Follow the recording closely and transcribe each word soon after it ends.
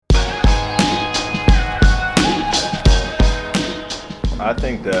I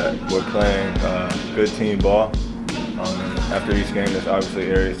think that we're playing good team ball. After each game, there's obviously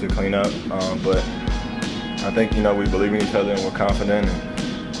areas to clean up, but I think, we believe in each other and we're confident,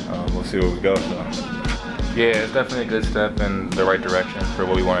 and we'll see where we go. So. Yeah, it's definitely a good step in the right direction for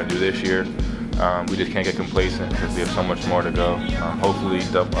what we want to do this year. We just can't get complacent because we have so much more to go. Hopefully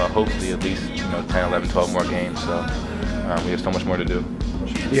at least 10, 11, 12 more games. So we have so much more to do.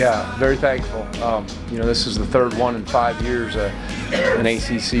 Yeah, very thankful. This is the third one in 5 years, an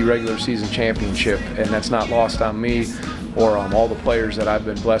ACC regular season championship, and that's not lost on me or all the players that I've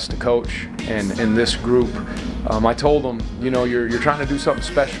been blessed to coach. And in this group, I told them, you're trying to do something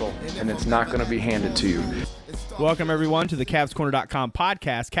special, and it's not going to be handed to you. Welcome, everyone, to the CavsCorner.com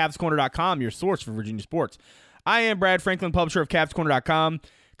podcast. CavsCorner.com, your source for Virginia sports. I am Brad Franklin, publisher of CavsCorner.com.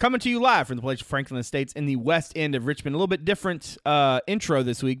 Coming to you live from the place of Franklin Estates in the west end of Richmond. A little bit different intro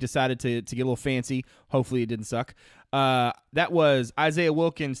this week. Decided to get a little fancy. Hopefully it didn't suck. That was Isaiah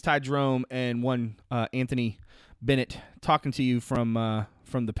Wilkins, Ty Jerome, and one Anthony Bennett talking to you from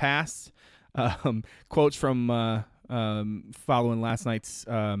the past. Quotes from following last night's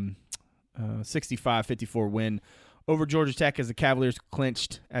 65-54 win over Georgia Tech as the Cavaliers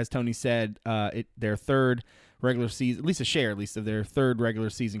clinched, as Tony said, their third regular season, at least of their third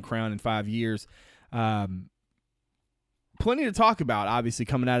regular season crown in 5 years. Plenty to talk about, obviously,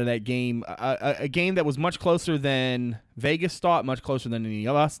 coming out of that game. A game that was much closer than Vegas thought, much closer than any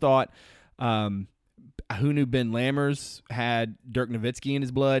of us thought. Who knew Ben Lammers had Dirk Nowitzki in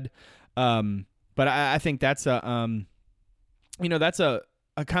his blood? But I think that's a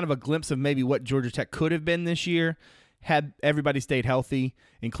kind of a glimpse of maybe what Georgia Tech could have been this year had everybody stayed healthy,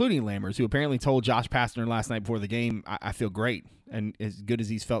 including Lammers, who apparently told Josh Pastner last night before the game, I feel great, and as good as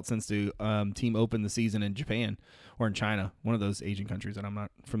he's felt since the team opened the season in Japan or in China, one of those Asian countries that I'm not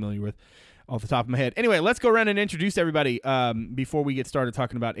familiar with off the top of my head. Anyway, let's go around and introduce everybody before we get started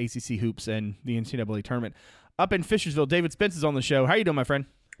talking about ACC hoops and the NCAA tournament. Up in Fishersville, David Spence is on the show. How you doing, my friend?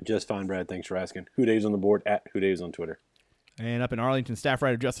 Just fine, Brad. Thanks for asking. Who Dave's on the board, at Who Dave's on Twitter. And up in Arlington, staff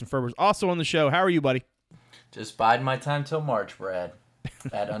writer Justin Ferber's also on the show. How are you, buddy? Just biding my time till March, Brad.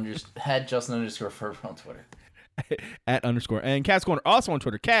 At Justin_Ferber on Twitter. at _ and CavsCorner also on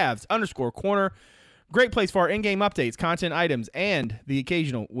Twitter. Cavs_Corner. Great place for our in-game updates, content items, and the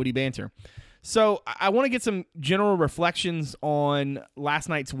occasional witty banter. So I want to get some general reflections on last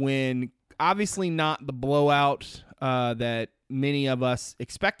night's win. Obviously not the blowout that many of us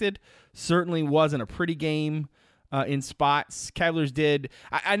expected. Certainly wasn't a pretty game in spots. Cavaliers did.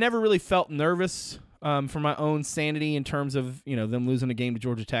 I never really felt nervous for my own sanity in terms of them losing a game to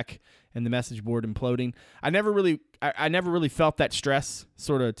Georgia Tech and the message board imploding. I never really felt that stress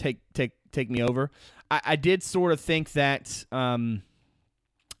sort of take me over. I did sort of think that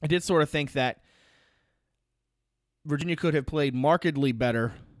Virginia could have played markedly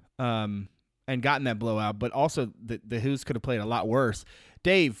better and gotten that blowout, but also the Hoos could have played a lot worse.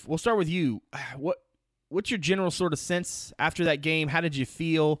 Dave, we'll start with you. What's your general sort of sense after that game? How did you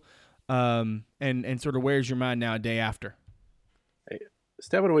feel? And sort of where's your mind now a day after? Hey,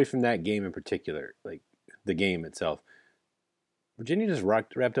 stepping away from that game in particular, like the game itself, Virginia just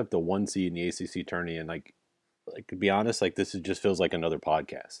wrapped up the 1 seed in the ACC tourney, and like to be honest, like this just feels like another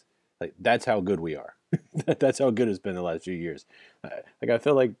podcast. Like that's how good we are. That's how good it's been the last few years. I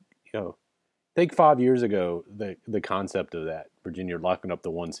feel like I think 5 years ago the concept of that Virginia locking up the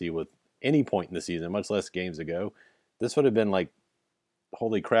 1 seed with any point in the season, much less games ago, this would have been like,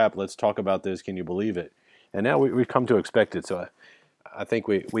 holy crap, let's talk about this. Can you believe it? And now we've come to expect it. So I think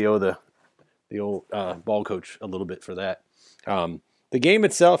we owe the old ball coach a little bit for that. The game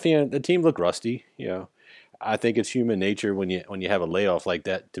itself, the team looked rusty. I think it's human nature when you have a layoff like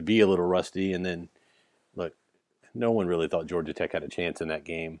that to be a little rusty. And then, look, no one really thought Georgia Tech had a chance in that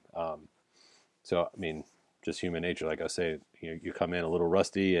game. So, I mean, just human nature. Like I say, you come in a little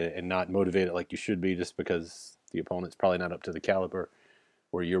rusty and not motivated like you should be just because the opponent's probably not up to the caliber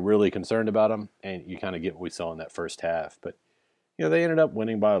where you're really concerned about them, and you kind of get what we saw in that first half. But, they ended up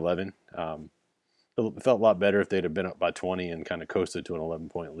winning by 11. It felt a lot better if they'd have been up by 20 and kind of coasted to an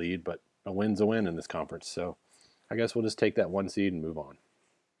 11-point lead, but a win's a win in this conference. So I guess we'll just take that 1 seed and move on.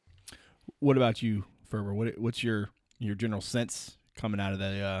 What about you, Ferber? What's your general sense coming out of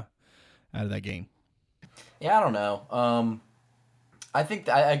that game? Yeah, I don't know. I think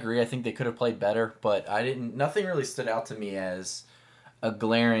I agree. I think they could have played better, but nothing really stood out to me as a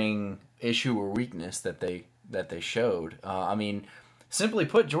glaring issue or weakness that they showed. I mean, simply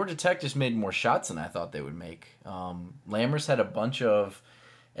put, Georgia Tech just made more shots than I thought they would make. Lammers had a bunch of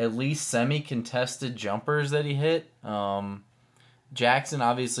at least semi-contested jumpers that he hit. Jackson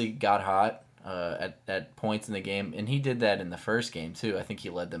obviously got hot. at points in the game, and he did that in the first game too. I think he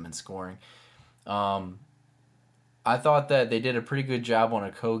led them in scoring. I thought that they did a pretty good job on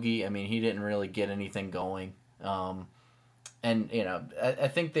Okogie. I mean, he didn't really get anything going. And, I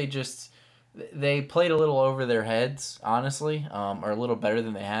think they played a little over their heads, honestly, or a little better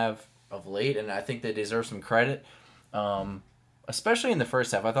than they have of late, and I think they deserve some credit. Especially in the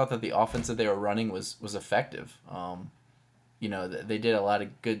first half, I thought that the offense that they were running was effective. They did a lot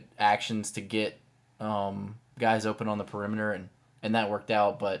of good actions to get guys open on the perimeter, and that worked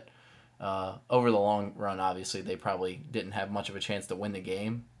out, but over the long run, obviously, they probably didn't have much of a chance to win the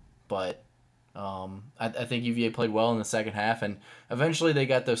game. But I think UVA played well in the second half, and eventually they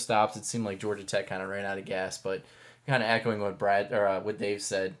got those stops. It seemed like Georgia Tech kind of ran out of gas, but kind of echoing what what Dave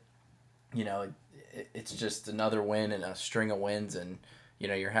said, it's just another win and a string of wins, and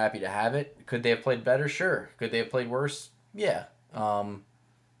you're happy to have it. Could they have played better? Sure. Could they have played worse? Yeah.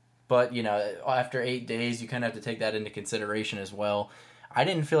 But after 8 days, you kind of have to take that into consideration as well. I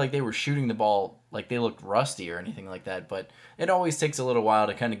didn't feel like they were shooting the ball like they looked rusty or anything like that, but it always takes a little while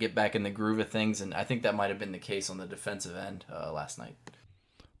to kind of get back in the groove of things, and I think that might have been the case on the defensive end last night.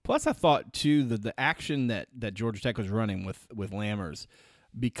 Plus, I thought, too, that the action that Georgia Tech was running with Lammers,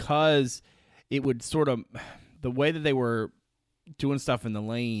 because it would sort of – the way that they were doing stuff in the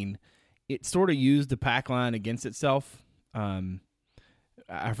lane, it sort of used the pack line against itself.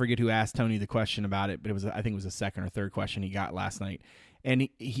 I forget who asked Tony the question about it, but I think it was the second or third question he got last night. And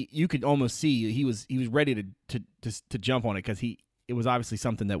you could almost see he was ready to jump on it, because it was obviously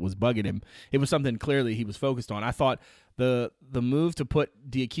something that was bugging him. It was something clearly he was focused on. I thought the move to put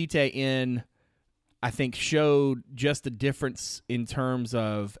Diakite in, I think, showed just the difference in terms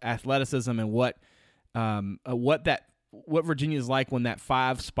of athleticism and what Virginia's like when that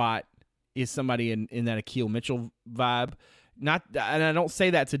 5 spot is somebody in that Akeel Mitchell vibe. And I don't say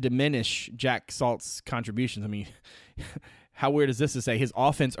that to diminish Jack Salt's contributions. I mean, how weird is this to say his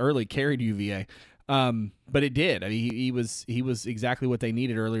offense early carried UVA? But it did. I mean, he was exactly what they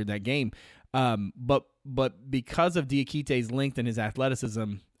needed earlier in that game. But because of Diakite's length and his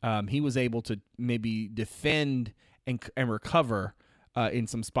athleticism, he was able to maybe defend and recover in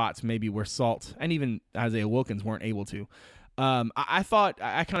some spots maybe where Salt and even Isaiah Wilkins weren't able to. I thought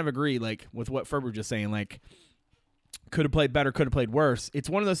I kind of agree, like, with what Ferber was just saying, like, could have played better, could have played worse. It's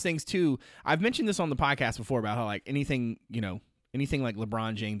one of those things too. I've mentioned this on the podcast before about how, like, anything like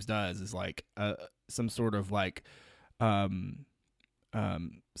LeBron James does is like some sort of like what's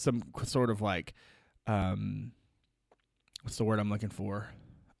the word I'm looking for?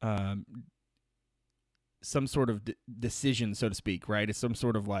 Some sort of decision, so to speak, right? It's some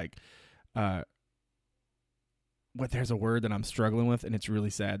sort of like there's a word that I'm struggling with, and it's really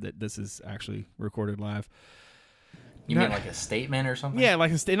sad that this is actually recorded live. You mean like a statement or something? Yeah,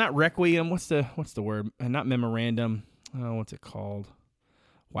 like not requiem. What's the word? Not memorandum. Oh, what's it called?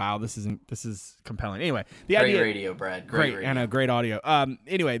 Wow, this is compelling. Anyway, the great idea. Radio, Brad. Great radio. And a great audio.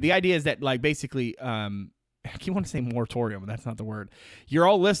 Anyway, the idea is that, like, basically, I keep wanting to say moratorium, but that's not the word. You're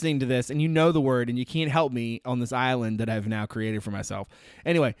all listening to this, and you know the word, and you can't help me on this island that I've now created for myself.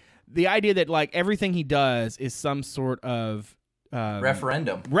 Anyway, the idea that, like, everything he does is some sort of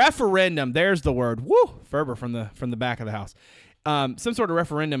referendum. There's the word. Woo, Ferber from the back of the house. Some sort of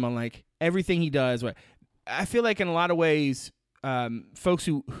referendum on, like, everything he does. I feel like in a lot of ways, folks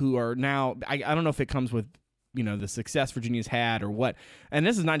who are now, I don't know if it comes with, the success Virginia's had or what. And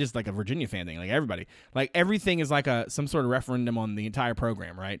this is not just like a Virginia fan thing, like everybody, like everything is like some sort of referendum on the entire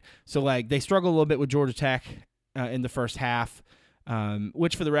program, right? So, like, they struggle a little bit with Georgia Tech in the first half,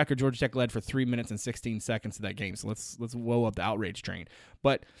 which, for the record, Georgia Tech led for 3 minutes and 16 seconds of that game. So let's woe up the outrage train.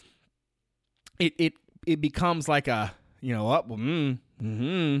 But it becomes like a,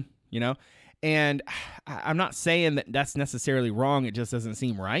 and I'm not saying that that's necessarily wrong. It just doesn't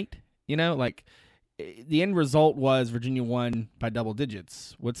seem right. Like, the end result was Virginia won by double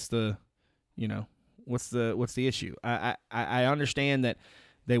digits. What's the issue? I understand that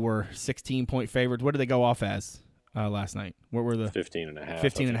they were 16-point favorites. What did they go off as last night? What were the 15.5?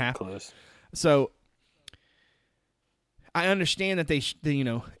 15.5. Close. So I understand that they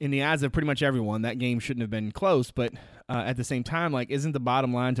in the eyes of pretty much everyone, that game shouldn't have been close, but at the same time, like, isn't the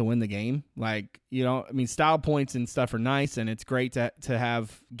bottom line to win the game? Like, style points and stuff are nice, and it's great to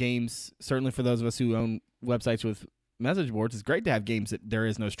have games, certainly for those of us who own websites with message boards, it's great to have games that there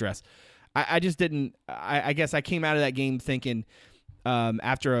is no stress. I just didn't, I guess I came out of that game thinking,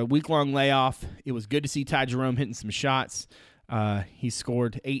 after a week-long layoff, it was good to see Ty Jerome hitting some shots. He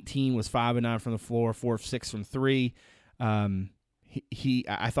scored 18, was 5 of 9 from the floor, 4 of 6 from 3.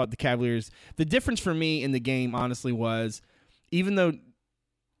 I thought the Cavaliers, the difference for me in the game, honestly, was, even though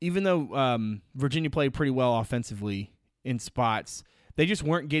even though Virginia played pretty well offensively in spots, they just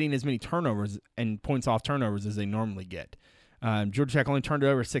weren't getting as many turnovers and points off turnovers as they normally get. Georgia Tech only turned it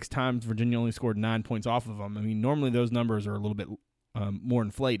over 6 times. Virginia only scored 9 points off of them. I mean, normally those numbers are a little bit more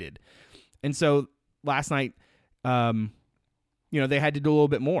inflated. And so last night, they had to do a little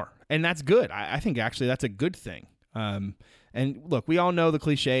bit more. And that's good. I think actually that's a good thing. And look, we all know the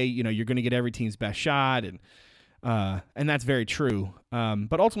cliche, you're going to get every team's best shot, and that's very true.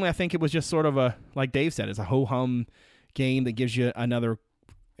 But ultimately, I think it was just sort of like Dave said, it's a ho-hum game that gives you another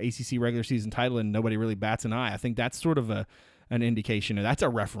ACC regular season title, and nobody really bats an eye. I think that's sort of an indication, or that's a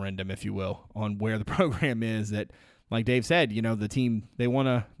referendum, if you will, on where the program is. That, like Dave said, the team they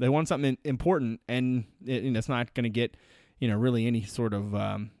want something important, and it's not going to get really any sort of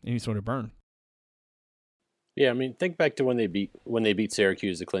burn. Yeah, I mean, think back to when they beat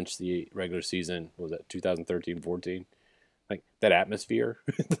Syracuse to clinch the regular season. What was that 2013-14? Like that atmosphere,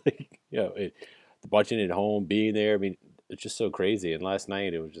 watching it at home, being there. I mean, it's just so crazy. And last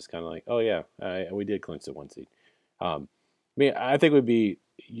night it was just kind of like, oh yeah, we did clinch the 1 seed. I think it would be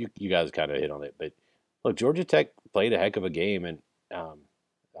you guys kind of hit on it, but look, Georgia Tech played a heck of a game, and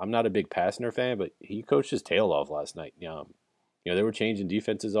I'm not a big Pastner fan, but he coached his tail off last night. They were changing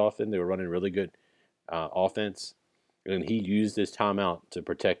defenses often. They were running really good offense, and he used his timeout to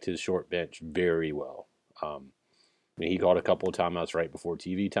protect his short bench very well. He called a couple of timeouts right before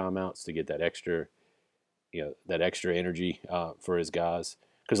TV timeouts to get that extra energy for his guys.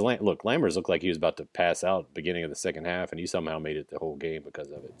 Because Lammers looked like he was about to pass out at the beginning of the second half, and he somehow made it the whole game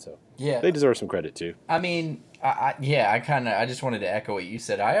because of it. So yeah, they deserve some credit too. I mean, I just wanted to echo what you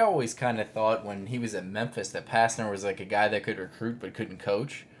said. I always kind of thought when he was at Memphis that Pastner was like a guy that could recruit but couldn't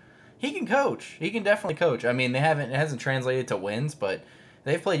coach. He can coach. He can definitely coach. I mean, it hasn't translated to wins, but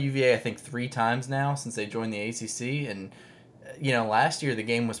they've played UVA I think 3 times now since they joined the ACC, and last year the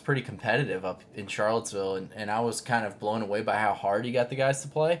game was pretty competitive up in Charlottesville, and I was kind of blown away by how hard he got the guys to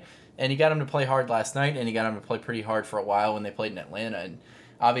play. And he got them to play hard last night, and he got them to play pretty hard for a while when they played in Atlanta. And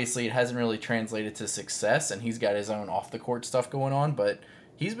obviously it hasn't really translated to success, and he's got his own off-the-court stuff going on, but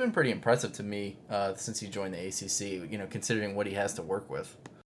he's been pretty impressive to me since he joined the ACC, considering what he has to work with.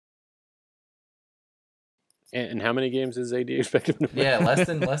 And how many games does AD expect him to play? Yeah, less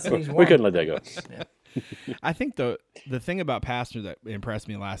than he's won. We couldn't let that go. Yeah. I think the thing about Pastner that impressed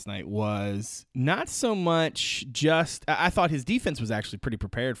me last night was not so much just I thought his defense was actually pretty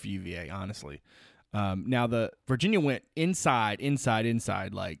prepared for UVA, honestly. Now the Virginia went inside,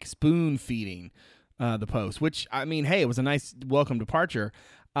 like spoon feeding the post, which I mean, hey, it was a nice welcome departure.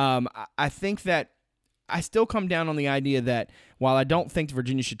 I think that I still come down on the idea that while I don't think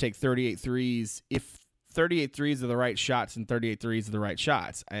Virginia should take 38 threes, if 38 threes are the right shots and 38 threes are the right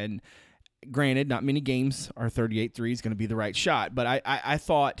shots, and granted, not many games are 38 threes going to be the right shot, but I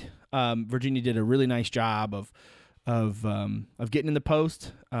thought Virginia did a really nice job of getting in the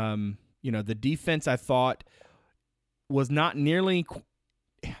post. The defense I thought was not nearly.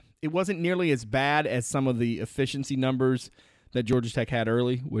 It wasn't nearly as bad as some of the efficiency numbers that Georgia Tech had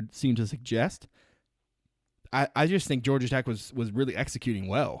early would seem to suggest. I just think Georgia Tech was really executing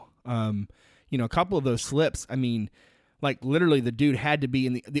well. A couple of those slips, I mean, like literally the dude had to be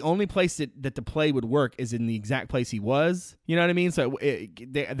in the only place that the play would work is in the exact place he was. You know what I mean? So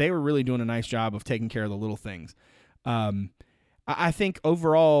they were really doing a nice job of taking care of the little things. I think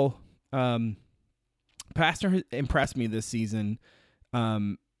overall, Pastner impressed me this season.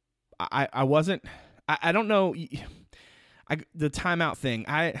 I don't know. The timeout thing,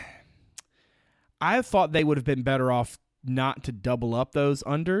 I thought they would have been better off not to double up those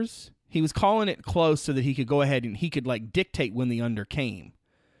unders. He was calling it close so that he could go ahead and he could like dictate when the under came,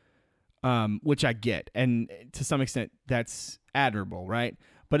 which I get. And to some extent, that's admirable, right?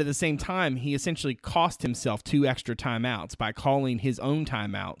 But at the same time, he essentially cost himself 2 extra timeouts by calling his own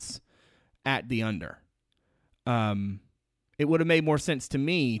timeouts at the under. It would have made more sense to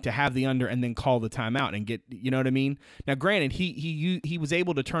me to have the under and then call the timeout and get, you know what I mean? Now, granted, he was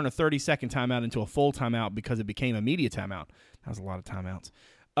able to turn a 30-second timeout into a full timeout because it became a media timeout. That was a lot of timeouts.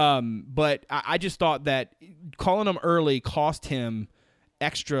 But I just thought that calling them early cost him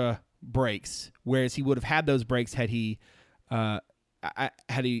extra breaks, whereas he would have had those breaks had he let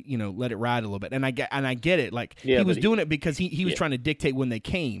it ride a little bit. And I get it. Like he was doing it because he was trying to dictate when they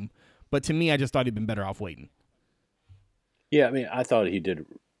came. But to me, I just thought he'd been better off waiting. Yeah, I mean, I thought he did.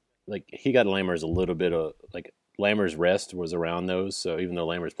 Like he got Lammers a little bit of like Lammers' rest was around those. So even though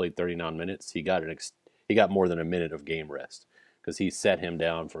Lammers played 39 minutes, he got more than a minute of game rest. Because he set him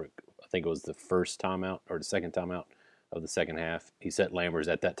down for, I think it was the first timeout or the second timeout of the second half. He set Lammers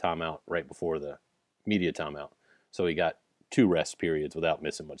at that timeout right before the media timeout. So he got 2 rest periods without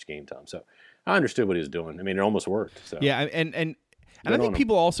missing much game time. So I understood what he was doing. I mean, it almost worked. So yeah, and I think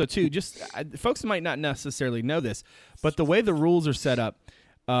people also too, folks might not necessarily know this, but the way the rules are set up,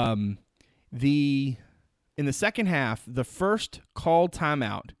 in the second half, the first called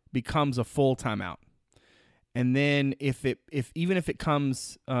timeout becomes a full timeout, and then if it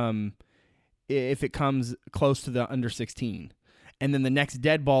comes close to the under 16, and then the next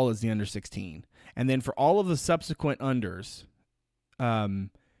dead ball is the under 16, and then for all of the subsequent unders,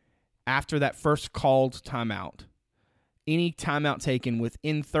 after that first called timeout, any timeout taken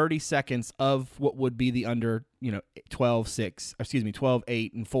within 30 seconds of what would be the under, 12,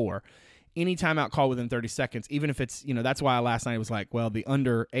 8, and 4, any timeout call within 30 seconds, even if it's, that's why last night it was like, well, the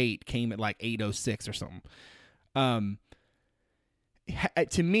under 8 came at like 8:06 or something.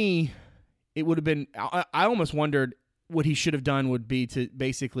 To me, it would have been, I almost wondered what he should have done would be to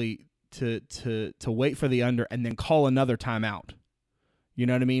basically to wait for the under and then call another timeout. You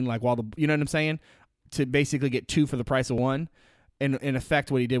know what I mean? Like you know what I'm saying? To basically get 2 for the price of 1. And in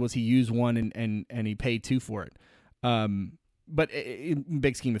effect, what he did was he used 1 and he paid 2 for it. But in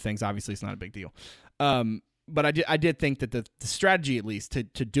big scheme of things, obviously it's not a big deal. But I did think that the strategy, at least, to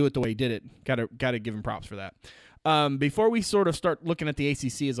do it the way he did it, gotta give him props for that. Before we sort of start looking at the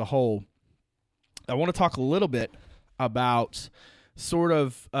ACC as a whole, I want to talk a little bit about sort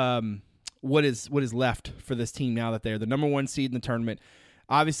of what is left for this team now that they're the number 1 seed in the tournament.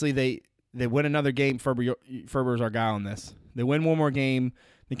 Obviously, they win another game. Ferber's our guy on this. They win one more game.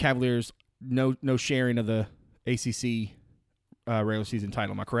 The Cavaliers, no sharing of the ACC regular season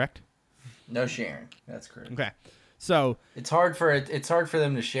title. Am I correct? No sharing. That's correct. Okay, so it's hard for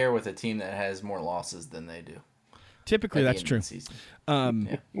them to share with a team that has more losses than they do. Typically, that's true.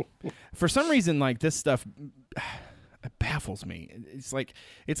 For some reason, like this stuff, it baffles me. It's like,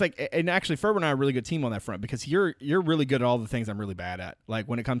 and actually, Ferber and I are a really good team on that front because you're really good at all the things I'm really bad at. Like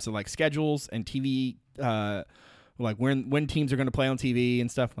when it comes to like schedules and TV, like when teams are going to play on TV and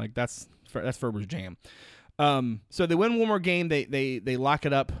stuff. Like that's Ferber's jam. So they win one more game. They lock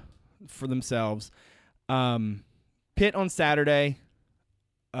it up for themselves. Pitt on Saturday.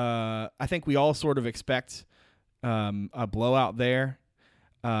 I think we all sort of expect a blowout there.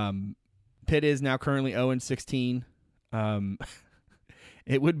 Pitt is now currently 0-16.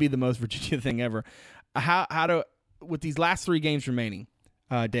 It would be the most Virginia thing ever. With these last 3 games remaining,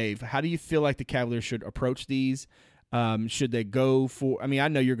 Dave, how do you feel like the Cavaliers should approach these? Should they go for? I mean, I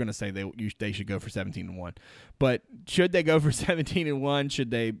know you're going to say they should go for 17-1, but should they go for 17-1?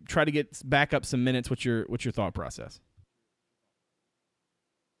 Should they try to get back up some minutes? What's your thought process?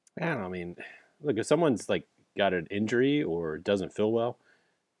 I don't know. I mean, look, if someone's like got an injury or doesn't feel well,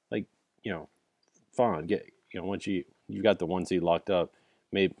 like fine. Once you've got the 1 seed locked up,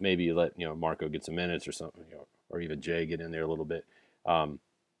 maybe you let Marco get some minutes or something, or even Jay get in there a little bit.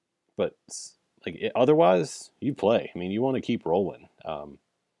 But otherwise, you play. I mean, you want to keep rolling.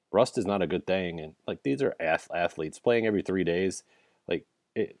 Rust is not a good thing, and like these are athletes playing every 3 days. Like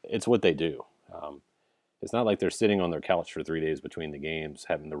it's what they do. It's not like they're sitting on their couch for 3 days between the games,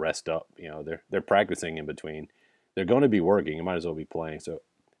 having to rest up. They're practicing in between. They're going to be working. You might as well be playing. So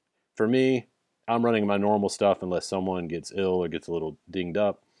for me, I'm running my normal stuff unless someone gets ill or gets a little dinged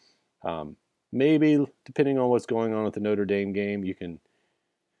up. Maybe, depending on what's going on with the Notre Dame game, you can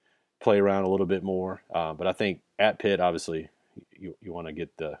play around a little bit more. But I think at Pitt, obviously, you want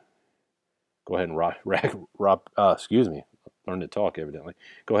to go ahead and learn to talk evidently.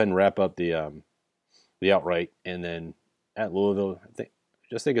 Go ahead and wrap up the outright. And then at Louisville,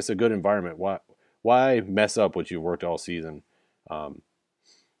 I think it's a good environment. Why mess up what you've worked all season?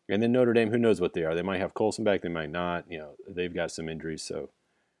 And then Notre Dame, who knows what they are? They might have Colson back, they might not. They've got some injuries, so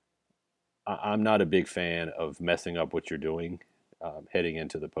I'm not a big fan of messing up what you're doing heading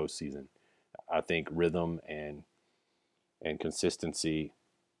into the postseason. I think rhythm and consistency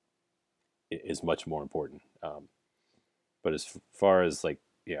is much more important. But as far as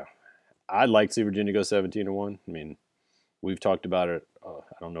I'd like to see Virginia go 17-1. I mean, we've talked about it.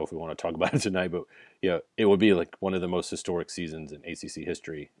 I don't know if we want to talk about it tonight, but it would be like one of the most historic seasons in ACC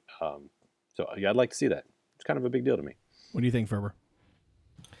history. So I'd like to see that. It's kind of a big deal to me. What do you think, Ferber?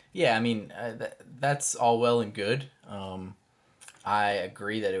 Yeah, I mean, that's all well and good. I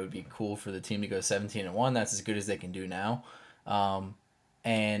agree that it would be cool for the team to go 17-1. That's as good as they can do now.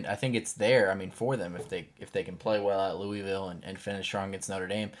 And I think it's there, for them if they can play well at Louisville and finish strong against Notre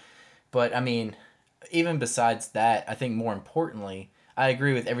Dame. But, even besides that, I think more importantly, I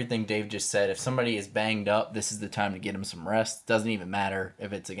agree with everything Dave just said. If somebody is banged up, this is the time to get them some rest. Doesn't even matter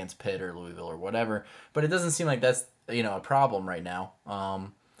if it's against Pitt or Louisville or whatever. But it doesn't seem like that's a problem right now.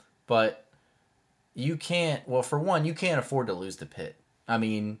 But you can't. Well, for one, you can't afford to lose to Pitt. I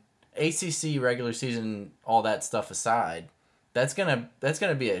mean, ACC regular season, all that stuff aside, that's gonna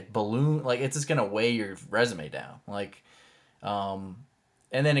be a balloon. Like, it's just gonna weigh your resume down. Like, and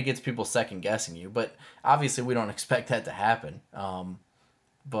then it gets people second guessing you. But obviously, we don't expect that to happen.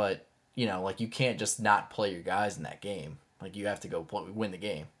 But like, you can't just not play your guys in that game. Like, you have to go win the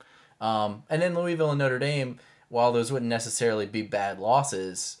game. And then Louisville and Notre Dame, while those wouldn't necessarily be bad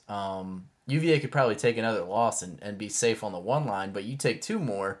losses, UVA could probably take another loss and be safe on the one line. But you take two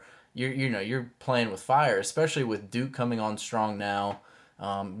more, you're playing with fire, especially with Duke coming on strong now,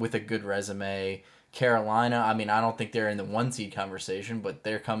 with a good resume. Carolina, I mean, I don't think they're in the 1 seed conversation, but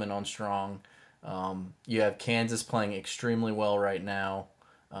they're coming on strong. You have Kansas playing extremely well right now.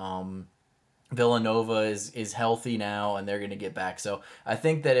 Villanova is healthy now, and they're going to get back. So I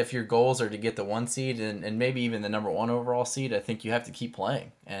think that if your goals are to get the 1 seed and maybe even the number 1 overall seed, I think you have to keep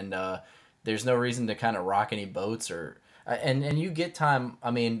playing. And there's no reason to kind of rock any boats and you get time.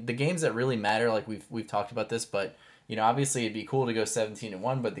 I mean, the games that really matter, like we've talked about this, but obviously it'd be cool to go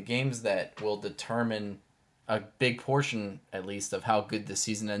 17-1, but the games that will determine a big portion, at least, of how good the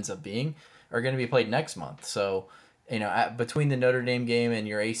season ends up being are going to be played next month. So, between the Notre Dame game and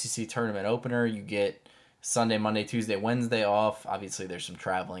your ACC tournament opener, you get Sunday, Monday, Tuesday, Wednesday off. Obviously, there's some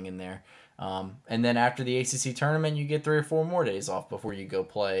traveling in there. And then after the ACC tournament, you get 3 or 4 more days off before you go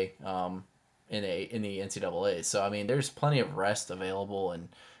play in the NCAA. So, I mean, there's plenty of rest available, and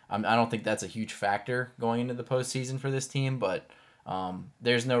I don't think that's a huge factor going into the postseason for this team, but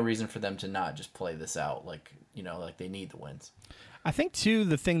there's no reason for them to not just play this out like they need the wins. I think, too,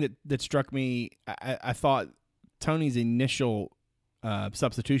 the thing that struck me, I thought Tony's initial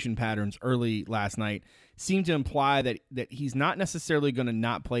substitution patterns early last night seemed to imply that he's not necessarily going to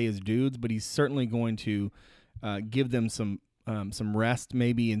not play his dudes, but he's certainly going to give them some rest,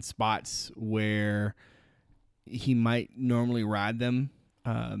 maybe in spots where he might normally ride them.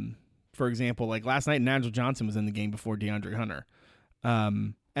 For example, like last night, Nigel Johnson was in the game before DeAndre Hunter.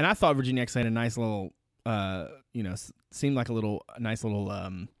 And I thought Virginia X had a nice little, seemed like a nice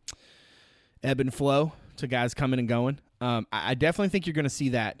little ebb and flow to guys coming and going. I definitely think you're going to see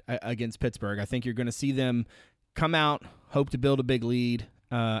that against Pittsburgh. I think you're going to see them come out, hope to build a big lead,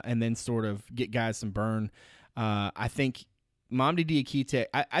 and then sort of get guys some burn. I think Mamdi Diakite,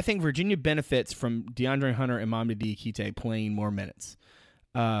 I think Virginia benefits from DeAndre Hunter and Mamdi Diakite playing more minutes.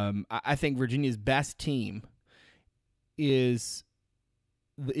 I think Virginia's best team is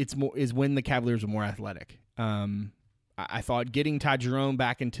when the Cavaliers are more athletic. I thought getting Ty Jerome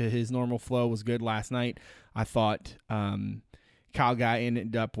back into his normal flow was good last night. I thought Kyle Guy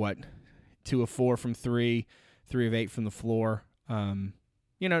ended up 2 of 4 from 3, 3 of 8 from the floor.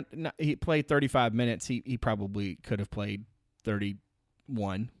 He played 35 minutes. He probably could have played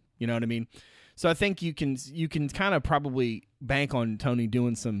 31. You know what I mean? So I think you can kind of probably bank on Tony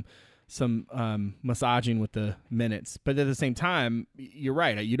doing some massaging with the minutes, but at the same time, you're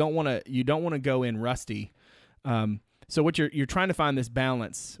right. You don't want to go in rusty. So what you're trying to find this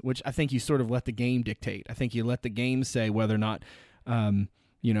balance, which I think you sort of let the game dictate. I think you let the game say whether or not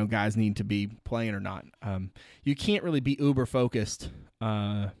guys need to be playing or not. You can't really be uber focused.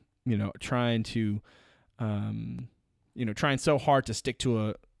 Trying so hard to stick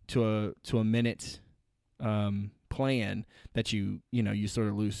to a minute plan that you sort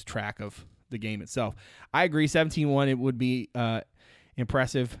of lose track of the game itself. I agree. 17-1, it would be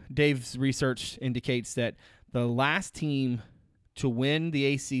impressive. Dave's research indicates that the last team to win the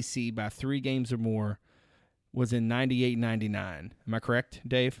ACC by 3 games or more was in 98-99. Am I correct,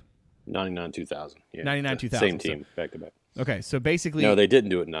 Dave? 99-2000. Yeah, 99-2000. Same team, back to back. Okay, so basically... No, they didn't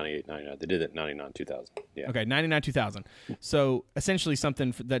do it in 98-99. They did it in 99-2000. Yeah. Okay, 99-2000. So essentially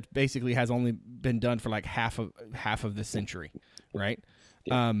something that basically has only been done for like half of the century, right?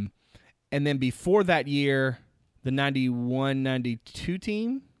 Yeah. And then before that year, the 91-92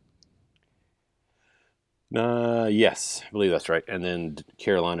 team? Yes, I believe that's right. And then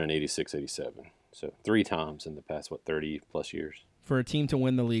Carolina in 86-87. So 3 times in the past, 30-plus years. For a team to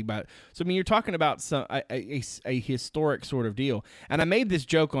win the league by, so I mean, you're talking about a historic sort of deal. And I made this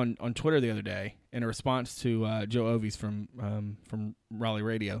joke on Twitter the other day in a response to Joe Ovies from Raleigh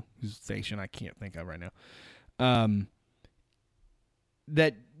Radio, whose station I can't think of right now.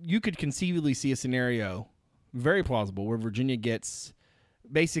 That you could conceivably see a scenario, very plausible, where Virginia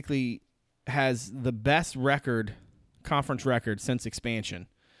basically has the best conference record since expansion.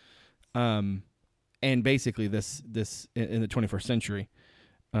 And basically this in the 21st century,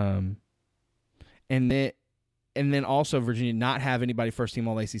 and then also Virginia not have anybody first team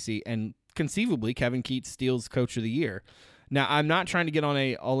All ACC, and conceivably Kevin Keatts steals Coach of the Year. Now I'm not trying to get on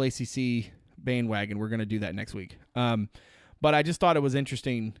a All ACC bandwagon. We're going to do that next week. But I just thought it was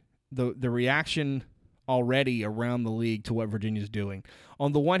interesting, the reaction already around the league to what Virginia's doing.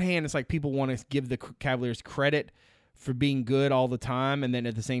 On the one hand, it's like people want to give the Cavaliers credit for being good all the time, and then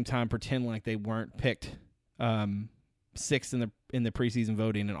at the same time pretend like they weren't picked sixth in the preseason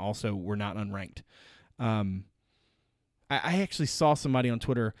voting and also were not unranked. I actually saw somebody on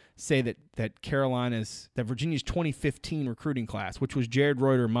Twitter say that Virginia's 2015 recruiting class, which was Jared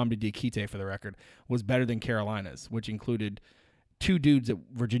Reuter and Mamdi Diakite for the record, was better than Carolina's, which included 2 dudes that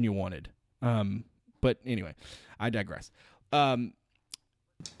Virginia wanted. But anyway, I digress.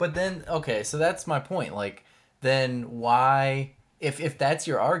 But then, okay, so that's my point. Like, then why, if that's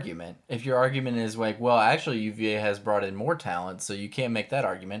your argument, if your argument is like, well, actually UVA has brought in more talent, so you can't make that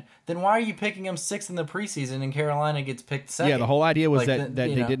argument, then why are you picking them 6th in the preseason and Carolina gets picked 2nd? Yeah, the whole idea was that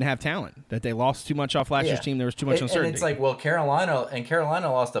they didn't have talent, that they lost too much off last year's team. There was too much uncertainty. And it's like, well,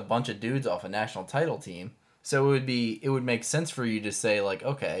 Carolina lost a bunch of dudes off a national title team. So it would make sense for you to say, like,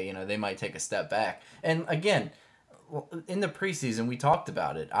 okay, they might take a step back. And again, in the preseason, we talked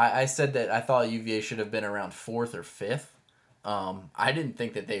about it. I said that I thought UVA should have been around 4th or 5th. I didn't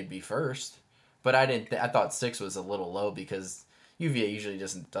think that they'd be first, but I thought 6 was a little low because UVA usually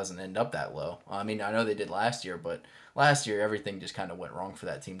doesn't end up that low. I mean, I know they did last year, but last year everything just kind of went wrong for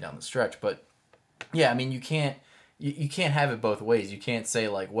that team down the stretch. But yeah, I mean, you can't have it both ways. You can't say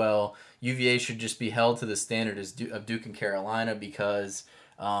like, well, UVA should just be held to the standard of Duke and Carolina because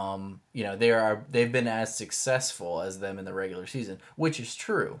they've been as successful as them in the regular season, which is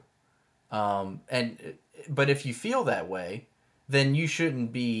true. But if you feel that way, then you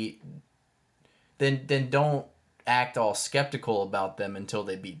shouldn't be. Then don't act all skeptical about them until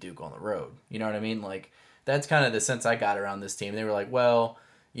they beat Duke on the road. You know what I mean? Like, that's kind of the sense I got around this team. They were like, well,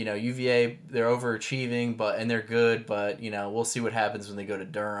 UVA, they're overachieving, and they're good, but we'll see what happens when they go to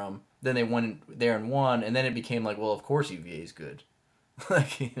Durham. Then they went there and won, and then it became like, well, of course UVA is good.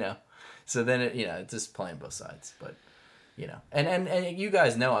 So then it's just playing both sides, but and you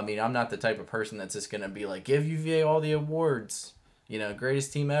guys know, I mean, I'm not the type of person that's just gonna be like, give UVA all the awards,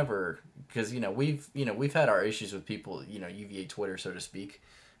 greatest team ever, because we've had our issues with people, UVA Twitter, so to speak,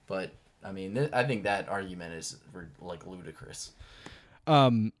 but I mean, I think that argument is like ludicrous.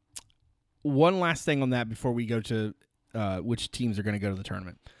 One last thing on that before we go to which teams are going to go to the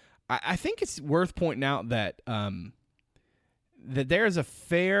tournament. I think it's worth pointing out that that there is a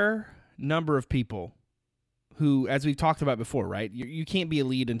fair number of people who, as we've talked about before, right? You can't be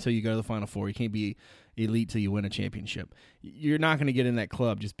elite until you go to the Final Four. You can't be elite till you win a championship. You're not going to get in that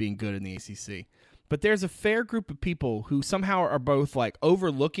club just being good in the ACC. But there's a fair group of people who somehow are both like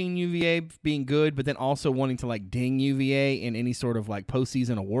overlooking UVA being good, but then also wanting to like ding UVA in any sort of like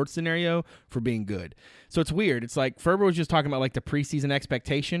postseason award scenario for being good. So it's weird. It's like Ferber was just talking about like the preseason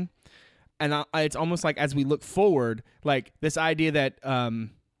expectation. And it's almost like as we look forward, like this idea that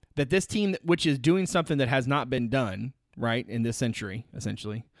that this team, which is doing something that has not been done, right, in this century,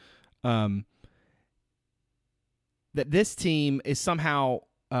 essentially, that this team is somehow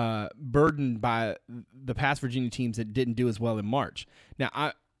burdened by the past Virginia teams that didn't do as well in March.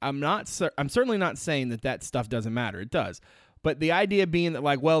 Now, I'm certainly not saying that stuff doesn't matter. It does. But the idea being that,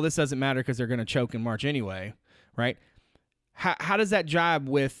 like, well, this doesn't matter because they're going to choke in March anyway, right? How does that jibe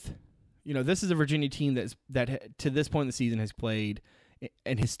with, this is a Virginia team that to this point in the season has played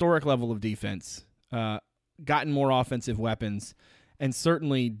an historic level of defense, gotten more offensive weapons, and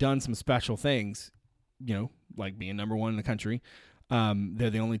certainly done some special things, like being number 1 in the country.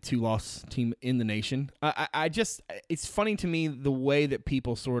 They're the only 2-loss team in the nation. I just, it's funny to me the way that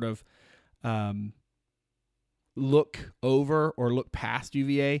people sort of look over or look past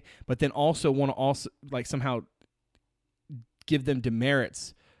UVA, but then also want to like somehow give them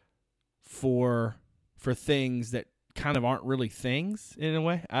demerits for things that kind of aren't really things in a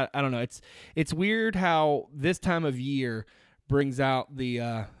way. I don't know. It's weird how this time of year brings out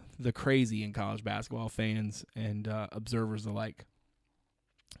the crazy in college basketball fans and observers alike.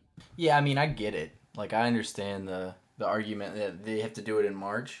 Yeah, I mean, I get it. Like, I understand the argument that they have to do it in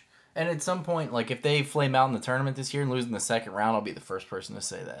March. And at some point, like, if they flame out in the tournament this year and lose in the second round, I'll be the first person to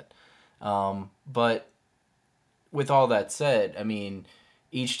say that. But with all that said, I mean,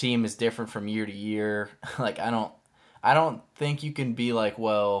 each team is different from year to year. Like, I don't think you can be like,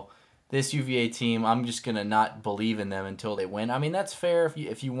 well, this UVA team, I'm just going to not believe in them until they win. I mean, that's fair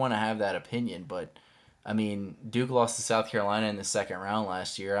if you want to have that opinion, but I mean, Duke lost to South Carolina in the second round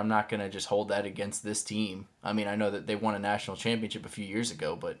last year. I'm not going to just hold that against this team. I mean, I know that they won a national championship a few years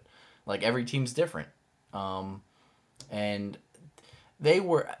ago, but like every team's different. And they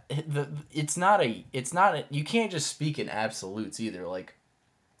were you can't just speak in absolutes either. Like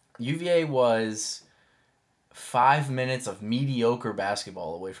UVA was 5 minutes of mediocre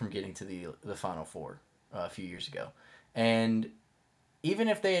basketball away from getting to the Final Four a few years ago. And even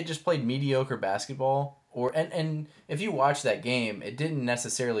if they had just played mediocre basketball, and if you watch that game, it didn't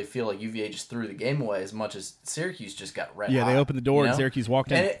necessarily feel like UVA just threw the game away as much as Syracuse just got red hot. They opened the door and Syracuse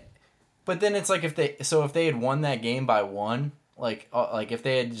walked in. But then it's like if they had won that game by one, like if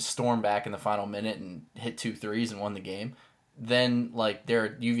they had just stormed back in the final minute and hit 2 threes and won the game, then like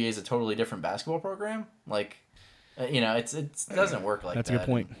UVA is a totally different basketball program. Like, it doesn't work like that. That's a good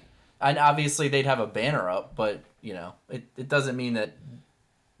point. And obviously they'd have a banner up, but it doesn't mean that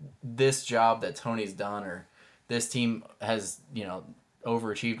this job that Tony's done or this team has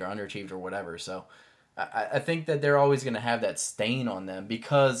overachieved or underachieved or whatever. So I think that they're always going to have that stain on them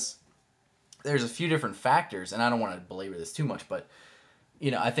because there's a few different factors, and I don't want to belabor this too much, but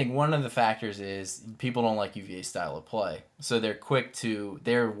I think one of the factors is people don't like UVA's style of play. So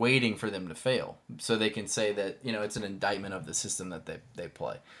they're waiting for them to fail so they can say that, it's an indictment of the system that they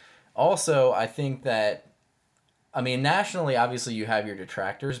play. Also, I think that, nationally, obviously you have your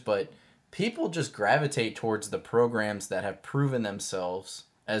detractors, but people just gravitate towards the programs that have proven themselves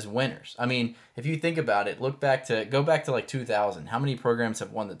as winners. If you think about it, go back to like 2000. How many programs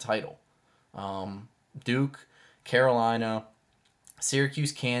have won the title? Duke, Carolina,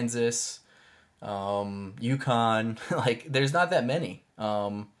 Syracuse, Kansas, UConn. Like, there's not that many.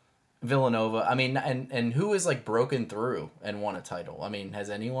 Villanova. And who has like broken through and won a title? Has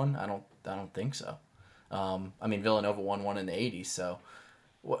anyone? I don't think so. Villanova won one in the 80s, so,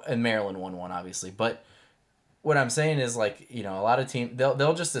 and Maryland won one, obviously. But what I'm saying is, like, a lot of teams,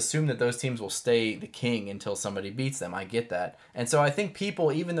 they'll just assume that those teams will stay the king until somebody beats them. I get that. And so I think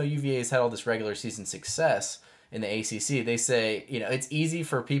people, even though UVA has had all this regular season success in the ACC, they say, it's easy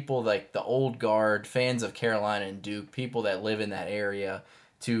for people like the old guard, fans of Carolina and Duke, people that live in that area,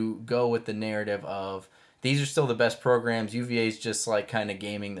 to go with the narrative of, these are still the best programs. UVA's just like kind of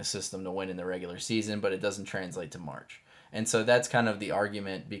gaming the system to win in the regular season, but it doesn't translate to March. And so that's kind of the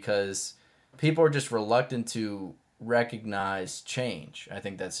argument because people are just reluctant to recognize change. I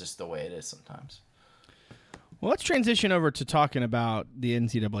think that's just the way it is sometimes. Well, let's transition over to talking about the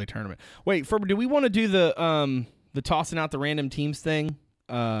NCAA tournament. Wait, do we want to do the tossing out the random teams thing?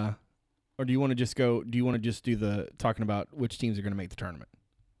 Or do you want to just do the talking about which teams are going to make the tournament?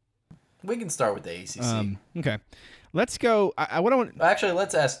 We can start with the ACC. Okay. Let's go. Actually,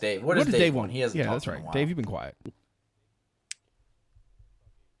 let's ask Dave. What does Dave want? He hasn't talked that's right. in a while. Dave, you've been quiet.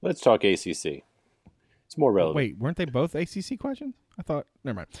 Let's talk ACC. It's more relevant. Wait, weren't they both ACC questions? I thought.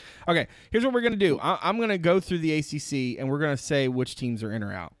 Never mind. Okay, here's what we're going to do. I'm going to go through the ACC, and we're going to say which teams are in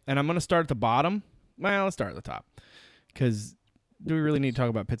or out. And I'm going to start at the bottom. Well, let's start at the top. Because do we really need to talk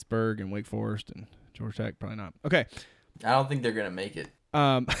about Pittsburgh and Wake Forest and Georgia Tech? Probably not. Okay. I don't think they're going to make it.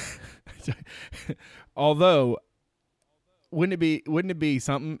 Although, wouldn't it be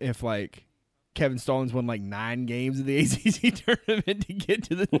something if like Kevin Stallings won like 9 games of the ACC tournament to get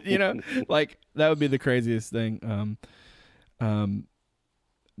to the like that would be the craziest thing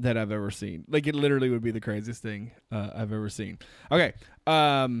that I've ever seen. Like it literally would be the craziest thing I've ever seen. Okay,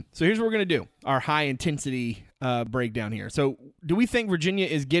 so here's what we're gonna do: our high intensity breakdown here. So, do we think Virginia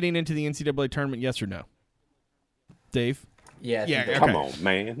is getting into the NCAA tournament? Yes or no? Dave. Yeah. Okay. Come on,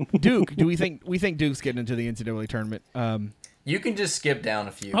 man. Duke. We think Duke's getting into the NCAA tournament. You can just skip down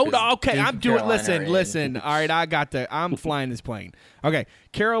a few. Hold on. Okay, Duke I'm and doing. Carolina Listen. All right, I'm flying this plane. Okay,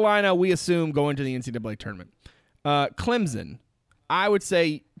 Carolina. We assume going to the NCAA tournament. Clemson. I would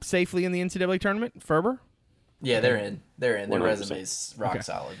say safely in the NCAA tournament. Ferber. Yeah, they're in. Their 100%. resume's rock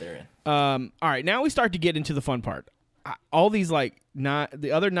solid. They're in. All right, now we start to get into the fun part. All these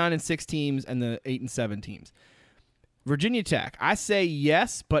the other 9 and 6 teams and the 8 and 7 teams. Virginia Tech, I say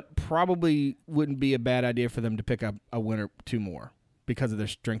yes, but probably wouldn't be a bad idea for them to pick up a win or 2 more because of their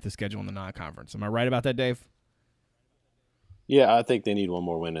strength of schedule in the non-conference. Am I right about that, Dave? Yeah, I think they need one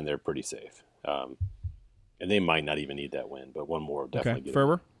more win, and they're pretty safe. And they might not even need that win, but one more definitely. Okay,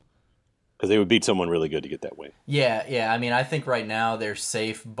 Ferber? Because they would beat someone really good to get that win. Yeah. I think right now they're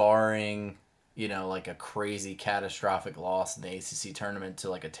safe, barring like a crazy catastrophic loss in the ACC tournament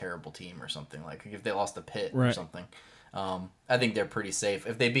to like a terrible team or something. Like if they lost to Pitt or something. I think they're pretty safe.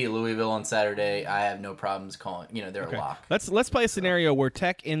 If they beat Louisville on Saturday, I have no problems calling. They're a lock. Let's play a scenario where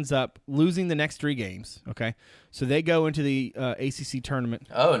Tech ends up losing the next 3 games. Okay, so they go into the ACC tournament.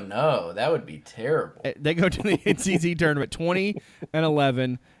 Oh no, that would be terrible. They go to the ACC tournament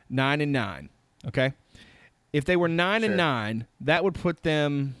 20-11, 9-9. Okay, if they were 9-9, that would put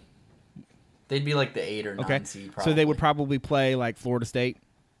them. They'd be like the 8 or 9 seed. Probably. So they would probably play like Florida State.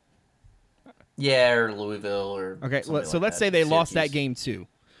 Yeah, or Louisville or okay. So like let's say they lost that game too.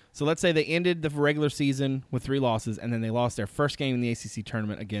 So let's say they ended the regular season with 3 losses, and then they lost their first game in the ACC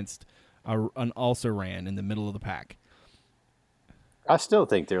tournament against an also-ran in the middle of the pack. I still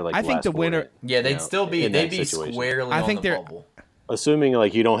think they're like. I think the winner. Yeah, they'd still be. They'd be squarely on the bubble. Assuming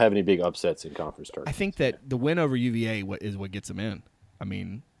like you don't have any big upsets in conference tournaments. I think that the win over UVA is what gets them in. I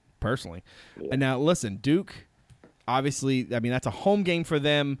mean, personally. Yeah. And now listen, Duke. Obviously, I mean that's a home game for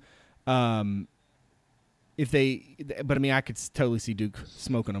them. But I mean, I could totally see Duke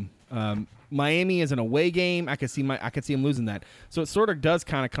smoking them. Miami is an away game. I could see them losing that. So it sort of does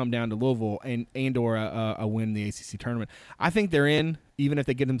kind of come down to Louisville and or a win in the ACC tournament. I think they're in, even if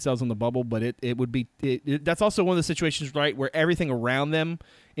they get themselves on the bubble. But it would be that's also one of the situations, right, where everything around them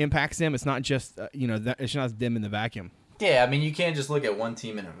impacts them. It's not just it's not them in the vacuum. Yeah, I mean, you can't just look at one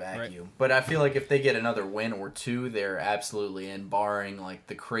team in a vacuum. Right. But I feel like if they get another win or 2, they're absolutely in, barring like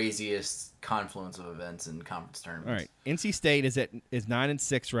the craziest confluence of events in conference tournaments. All right, NC State is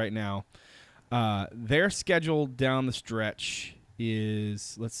 9-6 right now. Their schedule down the stretch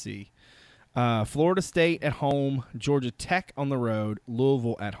is, let's see, Florida State at home, Georgia Tech on the road,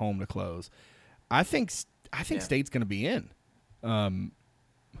 Louisville at home to close. I think State's going to be in.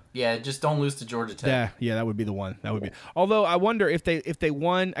 Yeah, just don't lose to Georgia Tech. Yeah, that would be the one. That would be. Although I wonder if they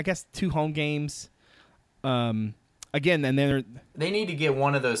won, I guess 2 home games. Again, then they need to get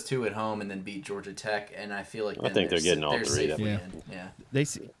one of those 2 at home and then beat Georgia Tech, and I feel like I think they're getting all 3. Yeah. They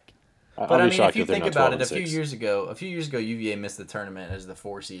see. But I mean, if you think about it, a few years ago, UVA missed the tournament as the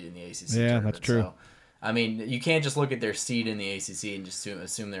 4 seed in the ACC tournament. Yeah, that's true. So, I mean, you can't just look at their seed in the ACC and just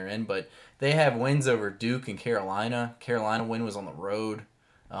assume they're in. But they have wins over Duke and Carolina. Carolina win was on the road.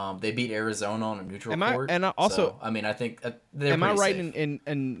 They beat Arizona on a neutral court. And also, so, I mean, I think they're am I right safe.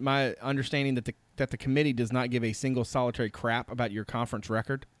 in my understanding that the committee does not give a single solitary crap about your conference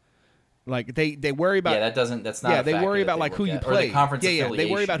record? Like they worry about that's not they worry about like who you played. The conference they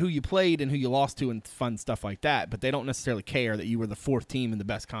worry about who you played and who you lost to and fun stuff like that, but they don't necessarily care that you were the 4th team in the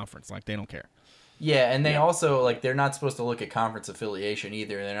best conference. Like they don't care. Yeah, and they also like they're not supposed to look at conference affiliation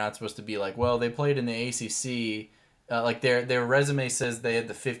either. They're not supposed to be like, well, they played in the ACC. Like their resume says they had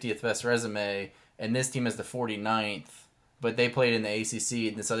the 50th best resume, and this team has the 49th, but they played in the ACC,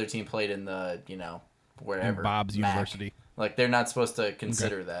 and this other team played in the wherever Bob's Mac. University. Like they're not supposed to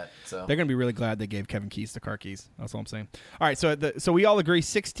consider that. So they're gonna be really glad they gave Kevin Keys the car keys. That's all I'm saying. All right, so we all agree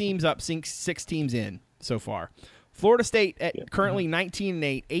 6 teams up, 6 teams in so far. Florida State currently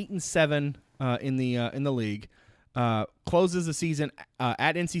 19-8, 8-7 in the league. Closes the season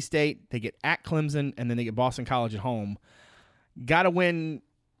at NC State. They get at Clemson, and then they get Boston College at home. Got to win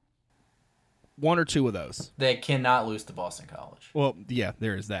 1 or 2 of those. They cannot lose to Boston College. Well, yeah,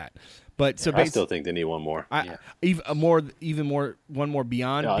 there is that. But so I still think they need one more. Even more, one more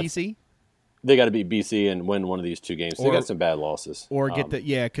beyond BC. They got to beat BC and win one of these 2 games. They got some bad losses. Or get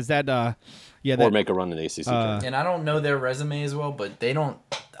because that or make a run in the ACC tournament. And I don't know their resume as well, but they don't.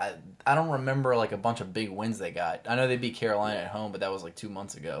 I don't remember like a bunch of big wins they got. I know they beat Carolina at home, but that was like 2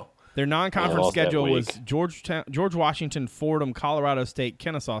 months ago. Their non-conference schedule was George Washington, Fordham, Colorado State,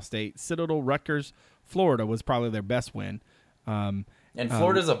 Kennesaw State, Citadel, Rutgers, Florida was probably their best win. And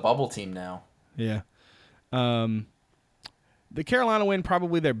Florida's a bubble team now. Yeah. The Carolina win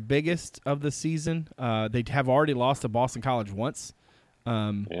probably their biggest of the season. They have already lost to Boston College once.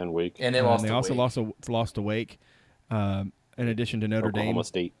 And Wake. And they lost. They also lost to Wake. In addition to Notre Dame, Oklahoma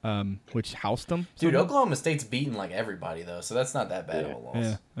State, which housed them. Dude, Oklahoma State's beaten like everybody though, so that's not that bad of a loss.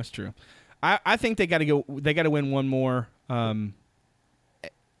 Yeah, that's true. I think they got to go. They got to win one more.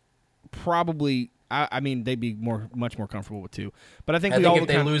 Probably. I mean, they'd be much more comfortable with 2. But I think if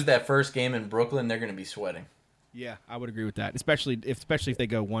they lose that first game in Brooklyn, they're going to be sweating. Yeah, I would agree with that. Especially if they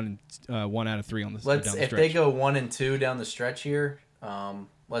go 1 out of 3 on the down the stretch. If they go 1 and 2 down the stretch here,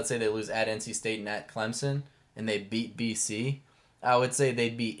 let's say they lose at NC State and at Clemson, and they beat BC, I would say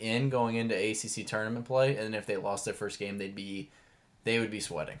they'd be in going into ACC tournament play. And if they lost their first game, they would be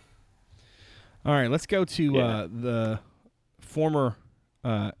sweating. All right, let's go to the former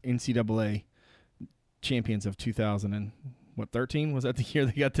NCAA champions of 2013. Was that the year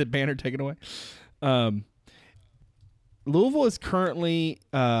they got the banner taken away? Louisville is currently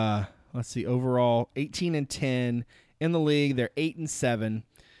overall 18-10 in the league. They're 8-7.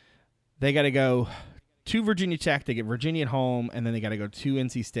 They got to go to Virginia Tech. They get Virginia at home, and then they got to go to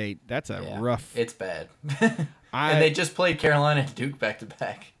NC State. That's rough. It's bad. And they just played Carolina and Duke back to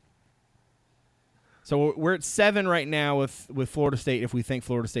back. So we're at 7 right now with Florida State. If we think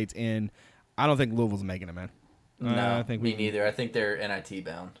Florida State's in, I don't think Louisville's making it, man. No, I think me neither. I think they're NIT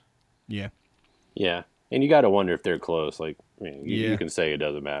bound. Yeah. Yeah, and you got to wonder if they're close. Like, I mean, you can say it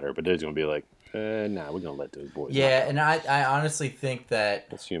doesn't matter, but there's going to be like Nah, we're gonna let those boys. Yeah, and I honestly think that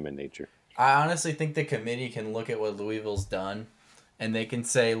that's human nature. I honestly think the committee can look at what Louisville's done, and they can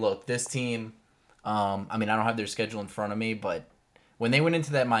say, look, this team. I mean, I don't have their schedule in front of me, but when they went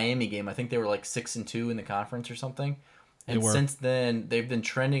into that Miami game, I think they were like 6-2 in the conference or something. And since then, they've been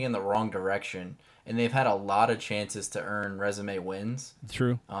trending in the wrong direction, and they've had a lot of chances to earn resume wins.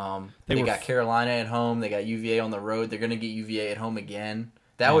 True. They got Carolina at home. They got UVA on the road. They're going to get UVA at home again.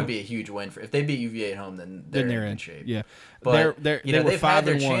 That would be a huge win. If they beat UVA at home, then they're in shape. Yeah. But they've had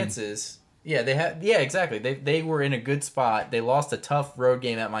their chances. Yeah, they had. Yeah, exactly. They were in a good spot. They lost a tough road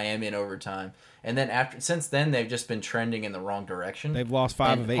game at Miami in overtime, and then since then they've just been trending in the wrong direction. They've lost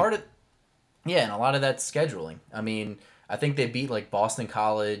 5 of 8. And a lot of that's scheduling. I mean, I think they beat like Boston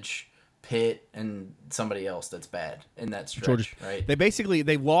College, Pitt, and somebody else that's bad in that stretch. Georgia. Right?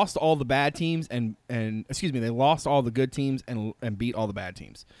 They lost all the bad teams they lost all the good teams and beat all the bad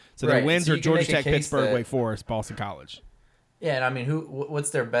teams. So their wins are Georgia Tech, Pittsburgh, Wake Forest, Boston College. Yeah, and I mean,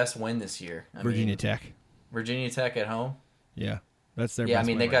 what's their best win this year? Virginia Tech. Virginia Tech at home? Yeah, that's their best win. Yeah, I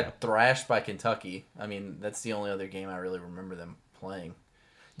mean, they got now. thrashed by Kentucky. I mean, that's the only other game I really remember them playing.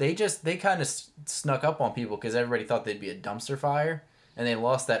 They kind of snuck up on people because everybody thought they'd be a dumpster fire, and they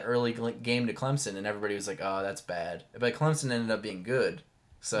lost that early game to Clemson, and everybody was like, oh, that's bad. But Clemson ended up being good.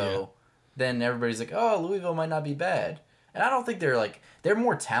 So then everybody's like, oh, Louisville might not be bad. And I don't think they're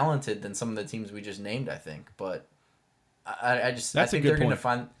more talented than some of the teams we just named, I think, but I think they're going to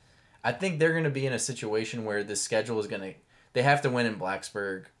find. I think they're going to be in a situation where the schedule is going to. They have to win in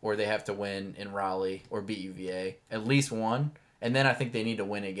Blacksburg, or they have to win in Raleigh, or beat UVA, at least one, and then I think they need to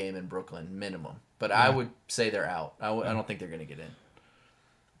win a game in Brooklyn minimum. But I would say they're out. I don't think they're going to get in.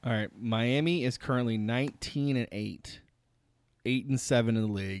 All right, Miami is currently 19-8, 8-7 in the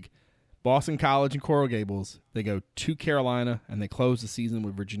league. Boston College and Coral Gables, they go to Carolina and they close the season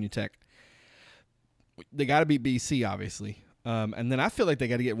with Virginia Tech. They got to beat BC, obviously. And then I feel like they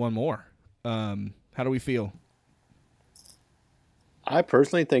got to get one more. How do we feel? I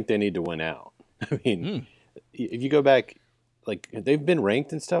personally think they need to win out. I mean, if you go back, like they've been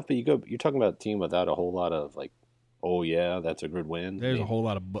ranked and stuff, but you're talking about a team without a whole lot of like, oh yeah, that's a good win. There's a whole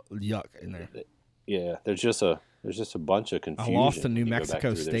lot of yuck in there. Yeah, there's just a bunch of confusion. A loss to New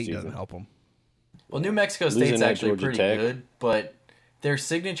Mexico State doesn't help them. Well, New Mexico State's actually pretty good, but their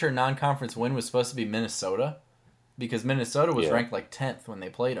signature non-conference win was supposed to be Minnesota, because Minnesota was ranked like 10th when they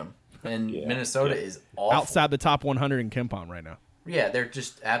played them, and Minnesota is awful. Outside the top 100 in KenPom right now. Yeah, they're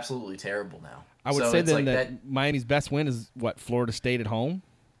just absolutely terrible now. I would say then that Miami's best win is what, Florida State at home?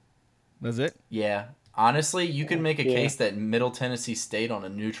 That's it? Yeah. Honestly, you can make a case that Middle Tennessee State on a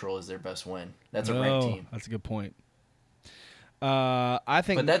neutral is their best win. That's a ranked team. That's a good point. I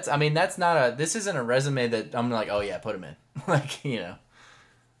think, but that's not this isn't a resume that I'm like, oh yeah, put them in. Like, you know.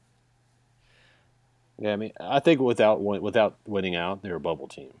 Yeah, I mean, I think without winning out, they're a bubble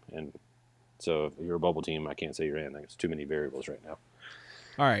team, and so if you're a bubble team, I can't say you're in. There's too many variables right now.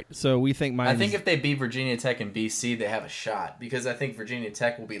 All right, so we think Miami. I think if they beat Virginia Tech and BC, they have a shot, because I think Virginia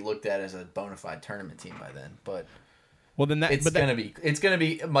Tech will be looked at as a bona fide tournament team by then. But it's gonna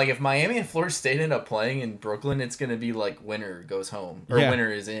be like if Miami and Florida State end up playing in Brooklyn, it's gonna be like winner goes home or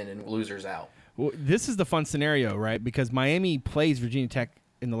winner is in and losers out. Well, this is the fun scenario, right? Because Miami plays Virginia Tech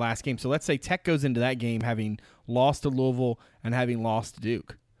in the last game. So let's say Tech goes into that game having lost to Louisville and having lost to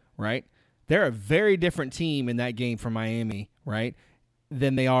Duke, right? They're a very different team in that game from Miami, right,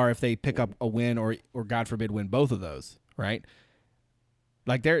 than they are if they pick up a win or God forbid, win both of those, right?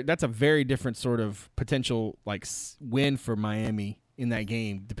 Like that's a very different sort of potential like win for Miami in that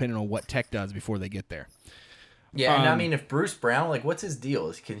game, depending on what Tech does before they get there. Yeah, and I mean, if Bruce Brown, like, what's his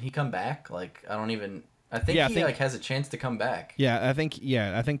deal? Can he come back? Like, I think he has a chance to come back. I think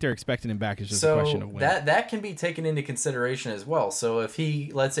they're expecting him back. It's just a question of when. That can be taken into consideration as well. So if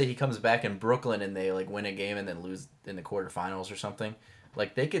let's say he comes back in Brooklyn and they like win a game and then lose in the quarterfinals or something,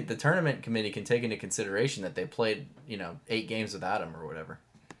 like the tournament committee can take into consideration that they played 8 games without him or whatever.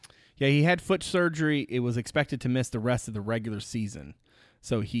 Yeah, he had foot surgery. It was expected to miss the rest of the regular season,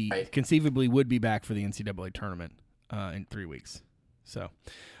 so he conceivably would be back for the NCAA tournament in 3 weeks. So,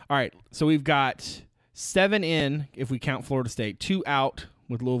 all right, so we've got 7 in if we count Florida State, 2 out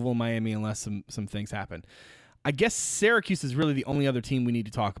with Louisville and Miami unless some things happen. I guess Syracuse is really the only other team we need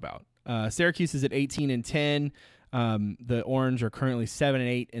to talk about. Syracuse is at 18-10. The Orange are currently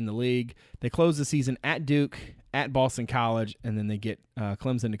 7-8 in the league. They close the season at Duke, at Boston College, and then they get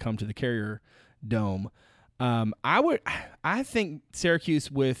Clemson to come to the Carrier Dome. I think Syracuse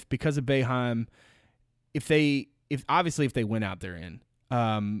because of Boeheim, if they win out, they're in.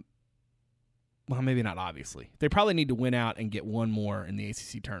 Well, maybe not obviously. They probably need to win out and get one more in the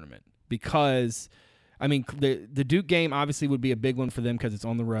ACC tournament because, I mean, the Duke game obviously would be a big one for them because it's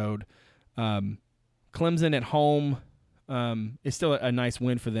on the road. Clemson at home is still a nice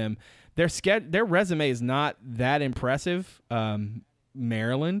win for them. Their resume is not that impressive.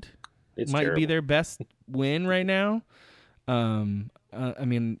 Maryland might be their best win right now. I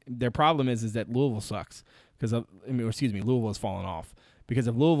mean, their problem is that Louisville sucks Louisville has fallen off because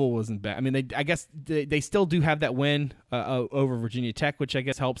if Louisville wasn't bad. I mean, I guess they still do have that win over Virginia Tech, which I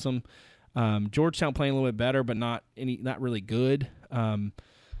guess helps them. Georgetown playing a little bit better, but not really good.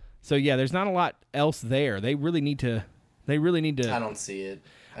 So yeah, there's not a lot else there. They really need to. I don't see it.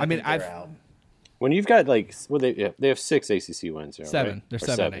 I mean, I've out. When you've got they have 6 ACC wins now, 7. Right? They're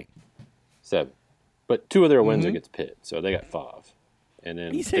 7-8. 7, but 2 of their wins against Pitt, so they got 5, and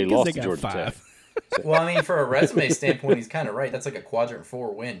then they lost to Georgia Tech. So. Well, I mean, for a resume standpoint, he's kind of right. That's like a quadrant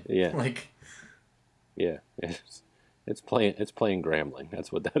 4 win. Yeah, it's playing Grambling.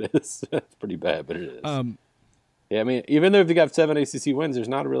 That's what that is. That's pretty bad, but it is. Yeah, I mean, even though if they got 7 ACC wins, there's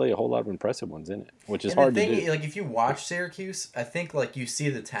not really a whole lot of impressive ones in it, which is hard to do. Like, if you watch Syracuse, I think like you see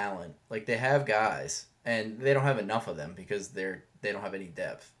the talent. Like they have guys, and they don't have enough of them because they don't have any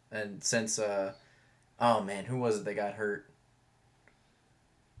depth. And since oh man, who was it that got hurt?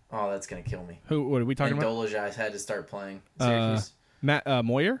 Oh, that's gonna kill me. What are we talking about? Dolezaj had to start playing Syracuse. Matt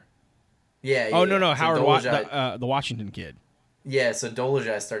Moyer. Yeah. Oh no, so Howard, the Washington kid. Yeah, so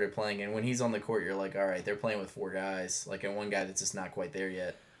Dolezaj started playing, and when he's on the court, you're like, all right, they're playing with 4 guys, like, and one guy that's just not quite there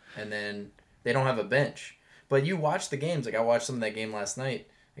yet. And then they don't have a bench. But you watch the games. Like, I watched some of that game last night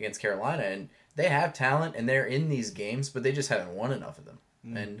against Carolina, and they have talent, and they're in these games, but they just haven't won enough of them.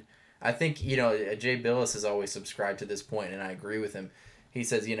 And I think, Jay Billis has always subscribed to this point, and I agree with him. He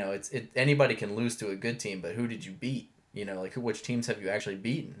says, anybody can lose to a good team, but who did you beat? Which teams have you actually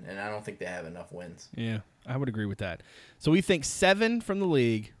beaten? And I don't think they have enough wins. Yeah, I would agree with that. So we think 7 from the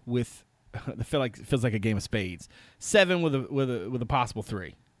league with it feels like a game of spades. 7 with a possible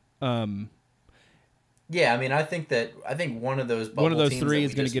 3. Yeah, I mean, I think one of those teams 3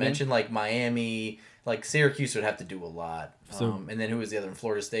 is going to get mentioned, like Miami, like Syracuse would have to do a lot. And then who was the other one?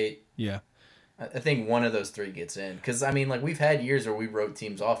 Florida State. Yeah. I think one of those 3 gets in because I mean, like we've had years where we wrote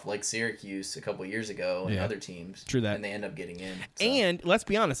teams off, like Syracuse a couple of years ago, and other teams. True that. And they end up getting in. So. And let's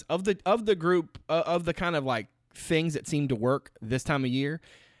be honest, of the group of the kind of like things that seem to work this time of year,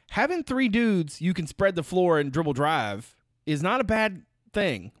 having 3 dudes you can spread the floor and dribble drive is not a bad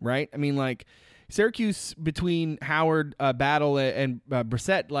thing, right? I mean, like Syracuse between Howard, Battle, and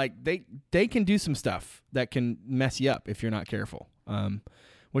Brissett, like they can do some stuff that can mess you up if you're not careful.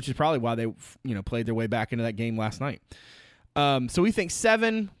 Which is probably why they, played their way back into that game last night. So we think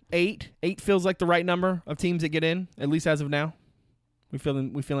 7, 8. 8 feels like the right number of teams that get in, at least as of now. We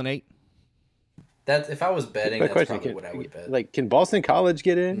feeling 8. That's if I was betting. That's probably what I would bet. Like, can Boston College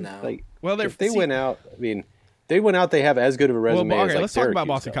get in? No. Like, well, if they went out, I mean, they have as good of a resume as let's talk about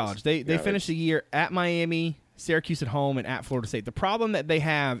Boston does. College. They finished the year at Miami, Syracuse at home, and at Florida State. The problem that they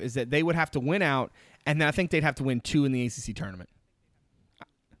have is that they would have to win out, and I think they'd have to win 2 in the ACC tournament.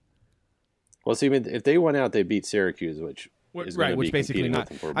 Well, see, if they went out, they beat Syracuse, which basically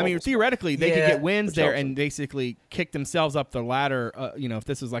not. I mean, theoretically, they could get wins there and basically kick themselves up the ladder. If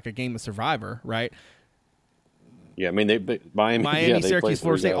this was like a game of Survivor, right? Yeah, I mean, Miami, Syracuse,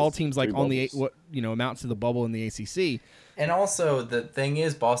 Florida State, all teams like on the amounts to the bubble in the ACC. And also, the thing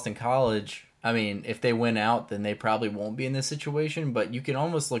is, Boston College. I mean, if they win out, then they probably won't be in this situation. But you can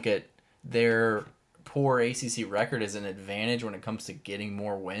almost look at their poor ACC record as an advantage when it comes to getting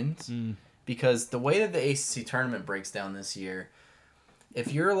more wins. Because the way that the ACC tournament breaks down this year,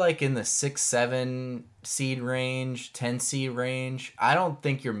 if you're like in the 6-7 seed range, 10 seed range, I don't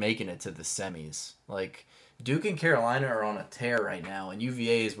think you're making it to the semis. Like Duke and Carolina are on a tear right now, and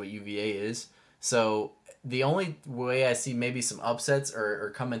UVA is what UVA is. So the only way I see maybe some upsets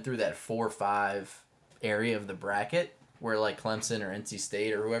are coming through that 4-5 area of the bracket, where like Clemson or NC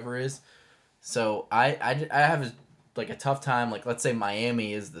State or whoever is. So I have a tough time. Like, let's say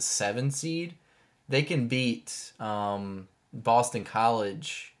Miami is the 7 seed. They can beat Boston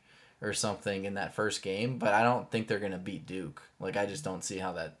College or something in that first game, but I don't think they're going to beat Duke. Like, I just don't see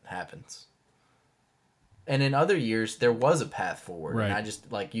how that happens. And in other years, there was a path forward. Right. And I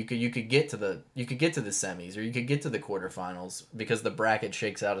just, like, you could get to the semis, or you could get to the quarterfinals because the bracket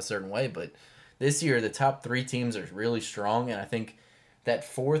shakes out a certain way. But this year, the top 3 teams are really strong, and I think that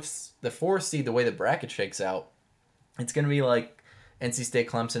the fourth seed, the way the bracket shakes out, it's going to be like NC State,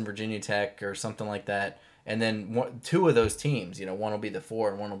 Clemson, Virginia Tech, or something like that. And then 2 of those teams, one will be the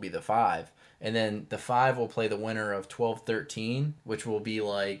 4 and one will be the 5. And then the 5 will play the winner of 12-13, which will be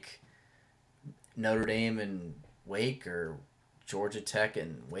like Notre Dame and Wake or Georgia Tech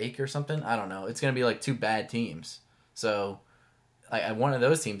and Wake or something. I don't know. It's going to be like two bad teams. So one of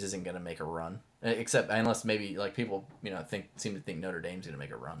those teams isn't going to make a run, except unless maybe like people seem to think Notre Dame's going to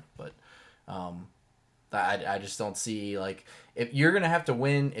make a run. But I just don't see, like, if you're going to have to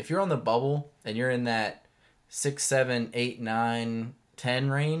win, if you're on the bubble and you're in that 6, 7, 8, 9, 10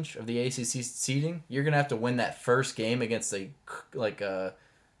 range of the ACC seeding, you're going to have to win that first game against a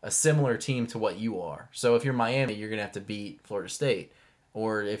similar team to what you are. So if you're Miami, you're going to have to beat Florida State.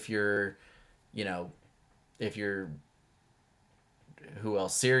 Or if you're who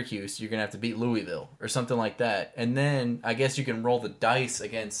else? Syracuse, you're going to have to beat Louisville or something like that. And then I guess you can roll the dice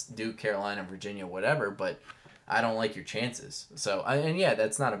against Duke, Carolina, Virginia, whatever, but I don't like your chances. So,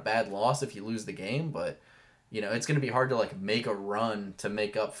 that's not a bad loss if you lose the game, but it's going to be hard to like make a run to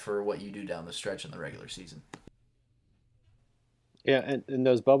make up for what you do down the stretch in the regular season. Yeah, and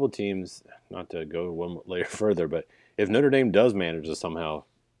those bubble teams, not to go one layer further, but if Notre Dame does manage to somehow,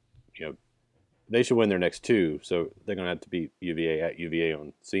 they should win their next two, so they're going to have to beat UVA at UVA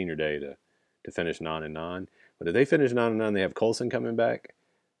on senior day to finish 9-9. But if they finish 9-9, they have Colson coming back,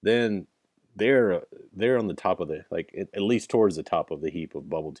 then they're on the top of at least towards the top of the heap of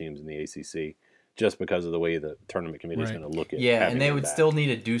bubble teams in the ACC, just because of the way the tournament committee is going to look at. Yeah, and they would still need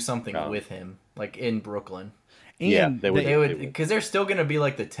to do something with him, like in Brooklyn. And they would, because they're still going to be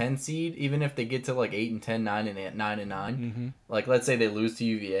like the 10 seed, even if they get to like 8-10, 9-9. Mm-hmm. Like, let's say they lose to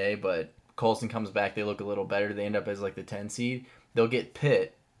UVA, but Colson comes back, they look a little better, they end up as like the 10 seed. They'll get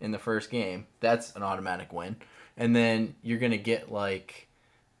Pitt in the first game. That's an automatic win. And then you're going to get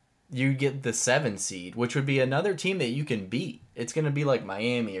you get the 7 seed, which would be another team that you can beat. It's going to be like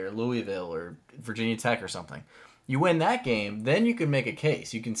Miami or Louisville or Virginia Tech or something. You win that game, then you can make a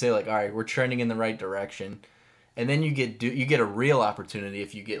case. You can say like, all right, we're trending in the right direction. And then you get a real opportunity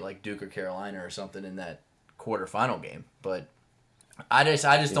if you get like Duke or Carolina or something in that quarterfinal game. But I just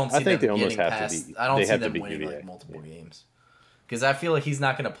don't see them getting past. I don't see them winning like multiple games because I feel like he's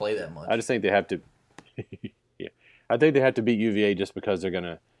not going to play that much. I just think they have to. Yeah, I think they have to beat UVA just because they're going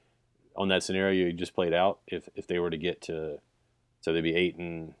to. On that scenario you just played out, if they were to get to, so they'd be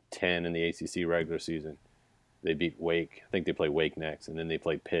 8-10 in the ACC regular season, they beat Wake. I think they play Wake next, and then they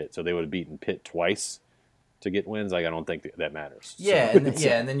play Pitt. So they would have beaten Pitt twice to get wins. Like, I don't think that matters. Yeah, so, and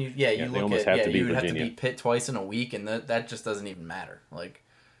then you look at you would have to Virginia. beat Pitt twice in a week, and that just doesn't even matter. Like,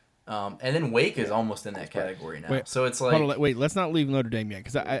 and then Wake is almost in that category now. So it's like, wait, let's not leave Notre Dame yet,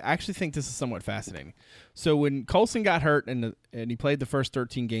 because I actually think this is somewhat fascinating. So when Colson got hurt and he played the first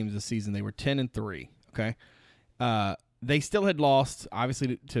 13 games of the season, they were 10-3. Okay, they still had lost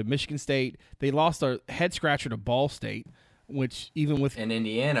obviously to Michigan State. They lost a head scratcher to Ball State, which even with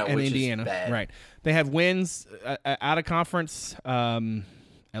Indiana, is bad. Right? They have wins out of conference,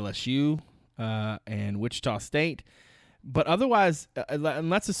 LSU and Wichita State. But otherwise,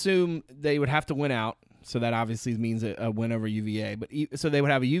 and let's assume they would have to win out, so that obviously means a win over UVA. But so they would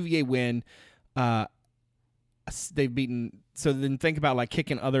have a UVA win. They've beaten. So then think about like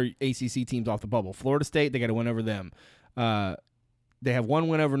kicking other ACC teams off the bubble. Florida State, they got to win over them. They have one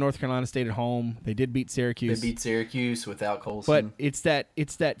win over North Carolina State at home. They did beat Syracuse. They beat Syracuse without Colson. But it's that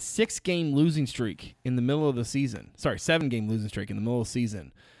 6-game losing streak in the middle of the season. Sorry, 7-game losing streak in the middle of the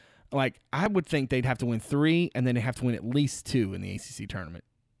season. Like, I would think they'd have to win 3, and then they have to win at least 2 in the ACC tournament.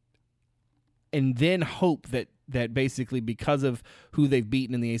 And then hope that basically because of who they've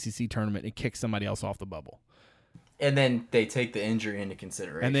beaten in the ACC tournament, it kicks somebody else off the bubble. And then they take the injury into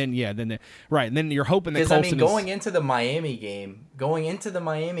consideration. And then, right. And then you're hoping that Colson Colson going into the Miami game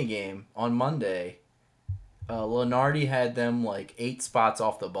on Monday, Lenardi had them like 8 spots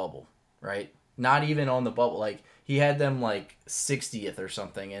off the bubble, right? Not even on the bubble. Like, he had them like 60th or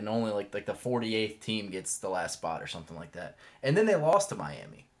something, and only like the 48th team gets the last spot or something like that. And then they lost to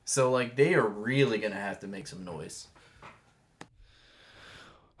Miami. So, like, they are really going to have to make some noise.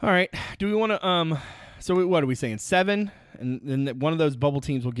 All right. Do we want to so what are we saying? 7, and then one of those bubble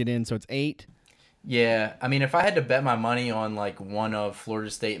teams will get in, so it's 8. Yeah, I mean, if I had to bet my money on like one of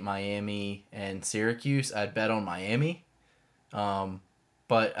Florida State, Miami, and Syracuse, I'd bet on Miami.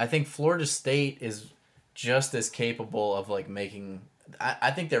 But I think Florida State is just as capable of like making.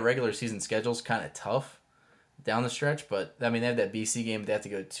 I think their regular season schedule's kind of tough down the stretch, but I mean they have that BC game. They have to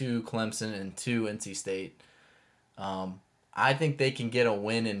go to Clemson and to NC State. I think they can get a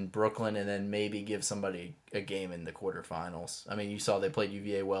win in Brooklyn and then maybe give somebody a game in the quarterfinals. I mean, you saw they played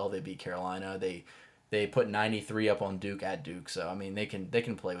UVA well. They beat Carolina. They put 93 up on Duke at Duke. So I mean, they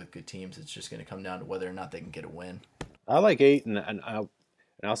can play with good teams. It's just going to come down to whether or not they can get a win. I like 8, and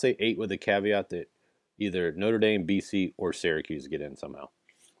I'll say 8 with the caveat that either Notre Dame, BC, or Syracuse get in somehow.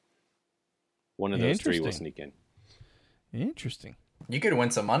 One of those 3 will sneak in. Interesting. You could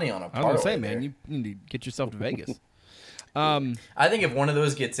win some money on a I parlay. was gonna say, there. man, you need to get yourself to Vegas. I think if one of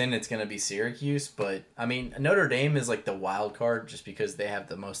those gets in, it's going to be Syracuse. But, I mean, Notre Dame is like the wild card just because they have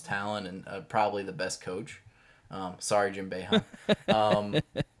the most talent and probably the best coach. Sorry, Jim Boeheim.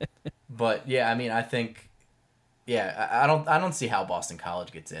 But, yeah, I mean, I think, yeah, I don't see how Boston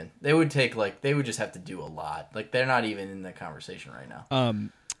College gets in. They would just have to do a lot. Like, they're not even in the conversation right now.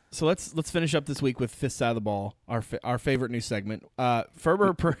 So let's finish up this week with Fifth Side of the Ball, our favorite new segment.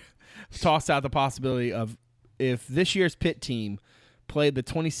 Ferber tossed out the possibility of if this year's Pitt team played the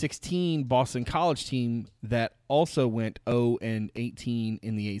 2016 Boston College team that also went 0-18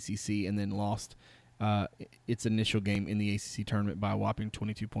 in the ACC and then lost its initial game in the ACC tournament by a whopping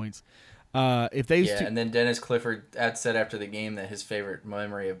 22 points. And then Dennis Clifford said after the game that his favorite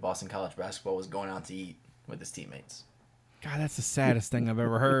memory of Boston College basketball was going out to eat with his teammates. God, that's the saddest thing I've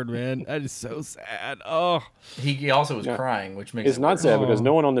ever heard, man. That is so sad. Oh, he also was crying, which makes it's not sad because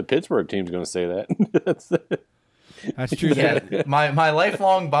no one on the Pittsburgh team is going to say that. That's true. Yeah, my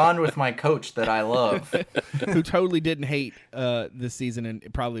lifelong bond with my coach that I love, who totally didn't hate this season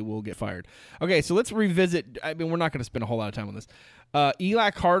and probably will get fired. Okay, so let's revisit. I mean, we're not going to spend a whole lot of time on this. Eli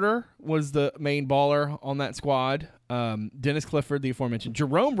Carter was the main baller on that squad. Dennis Clifford, the aforementioned.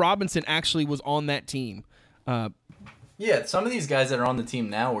 Jerome Robinson actually was on that team. Yeah, some of these guys that are on the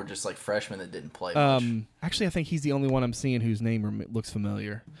team now were just like freshmen that didn't play much. Actually, I think he's the only one I'm seeing whose name looks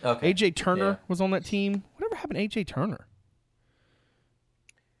familiar. Okay. AJ Turner was on that team. Whatever happened to AJ Turner?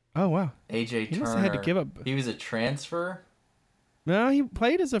 Oh, wow. AJ He Turner. must have had to give up. He was a transfer? No, he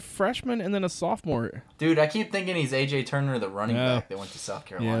played as a freshman and then a sophomore. Dude, I keep thinking he's AJ Turner, the running back that went to South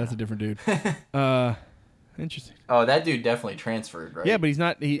Carolina. Yeah, that's a different dude. Interesting. Oh, that dude definitely transferred, right? Yeah, but he's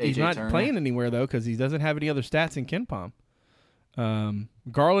not. He's not Turner. playing anywhere though because he doesn't have any other stats in KenPom.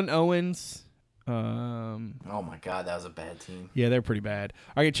 Garland Owens. Oh my God, that was a bad team. Yeah, they're pretty bad.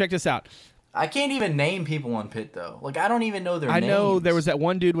 All right, check this out. I can't even name people on Pitt though. Like I don't even know their names. I know there was that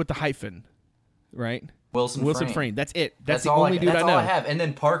one dude with the hyphen, right? Wilson Frame. That's it. That's the all only dude I know. That's all I have. And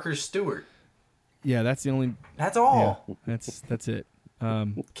then Parker Stewart. Yeah, that's the only. That's all. Yeah, that's it.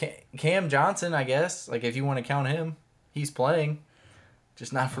 Cam Johnson, I guess. Like if you want to count him, he's playing,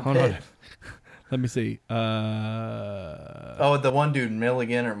 just not for Hold Pitt. on. Let me see. The one dude,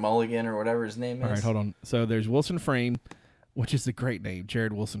 Mulligan or whatever his name is. All right, hold on. So there's Wilson Frame, which is a great name,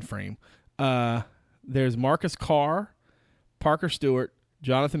 Jared Wilson Frame. There's Marcus Carr, Parker Stewart,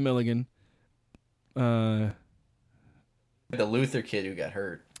 Jonathan Milligan. The Luther kid who got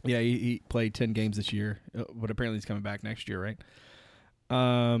hurt. Yeah, he played 10 games this year, but apparently he's coming back next year, right?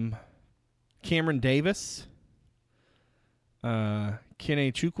 Cameron Davis, Kene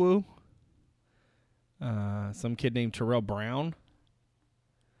Chukwu, some kid named Terrell Brown.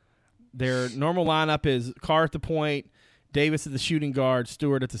 Their normal lineup is Carr at the point, Davis at the shooting guard,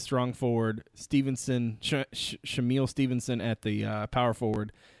 Stewart at the strong forward, Stevenson, Shamil Stevenson at the power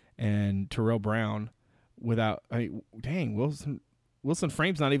forward, and Terrell Brown. Wilson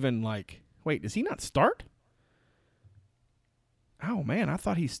Frame's not even like. Wait, does he not start? Oh man, I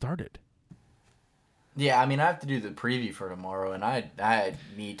thought he started. Yeah, I mean, I have to do the preview for tomorrow, and I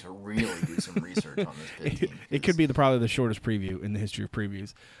need to really do some research on this Pitt team. It could be probably the shortest preview in the history of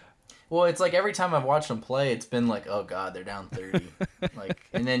previews. Well, it's like every time I've watched them play, it's been like, oh God, they're down 30.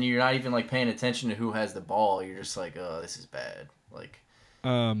 And then you're not even like paying attention to who has the ball. You're just like, oh, this is bad.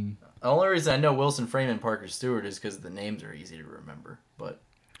 The only reason I know Wilson Frame and Parker Stewart is because the names are easy to remember. But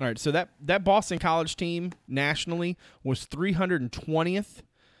all right, so that Boston College team nationally was 320th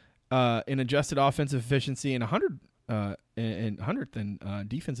in adjusted offensive efficiency and 100th in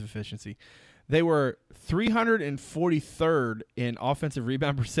defensive efficiency. They were 343rd in offensive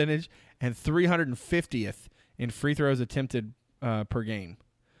rebound percentage and 350th in free throws attempted per game.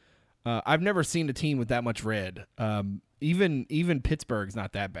 I've never seen a team with that much red. Even Pittsburgh's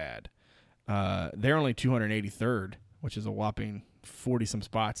not that bad. They're only 283rd, which is a whopping 40-some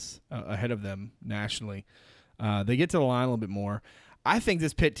spots ahead of them nationally. They get to the line a little bit more. I think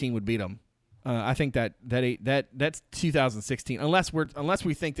this Pitt team would beat them. I think that's 2016. Unless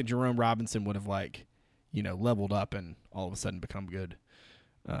we think that Jerome Robinson would have leveled up and all of a sudden become good.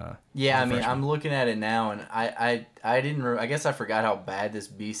 Yeah, I mean, I'm looking at it now, and I I guess I forgot how bad this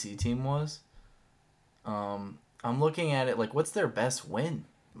BC team was. I'm looking at it like, what's their best win?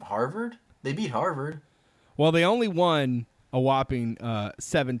 Harvard? They beat Harvard. Well, they only won a whopping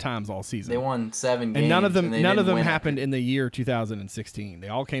 7 times all season. They won 7 games, and none of them happened it. in the year 2016. They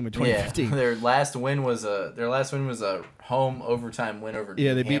all came in 2015. Yeah, their last win was a home overtime win over.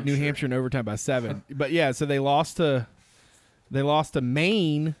 Yeah, they beat New Hampshire in overtime by 7. But yeah, so they lost to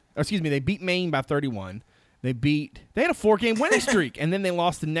Maine. Excuse me, they beat Maine by 31. They had a 4-game winning streak, and then they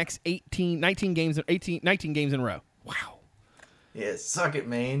lost the next 19 games in a row. Wow. Yeah, suck it,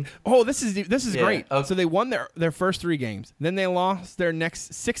 Maine. Oh, this is great. Okay. So they won their first 3 games. Then they lost their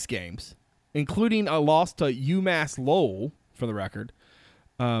next 6 games, including a loss to UMass Lowell, for the record.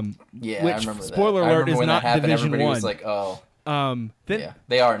 Yeah, which, I remember that. Spoiler alert, is not Division Everybody I. was like, oh. Then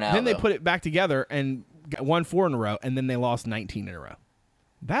they are now. Then though. they put it back together and won 4 in a row, and then they lost 19 in a row.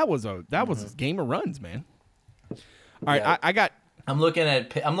 That was a game of runs, man. All right, Yeah. I got. I'm looking at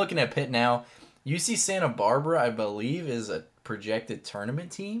Pitt now. UC Santa Barbara, I believe, is a projected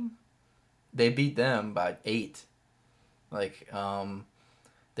tournament team. They beat them by 8. Like,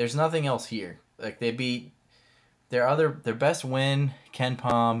 there's nothing else here. Like, they beat their best win, Ken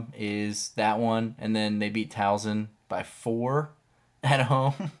Pom, is that one, and then they beat Towson by 4 at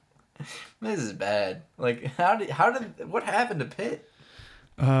home. This is bad. Like, what happened to Pitt?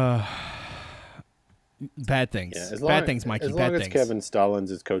 Bad things. Yeah, Bad things, Mikey. As Bad long as things. Kevin Stallings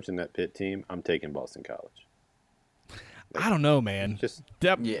is coaching that Pitt team, I'm taking Boston College. I don't know, man. Just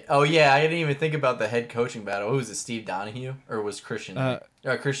Yeah. Oh, yeah. I didn't even think about the head coaching battle. Who was it? Steve Donahue, or was Christian?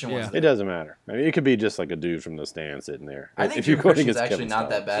 Christian was. yeah. There? it doesn't matter. I mean, it could be just like a dude from the stand sitting there. I think if you're going Christian's against actually Kevin not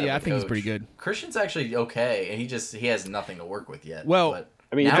that bad. Yeah, of I a think he's coach. pretty good. Christian's actually okay, and he has nothing to work with yet. Well, but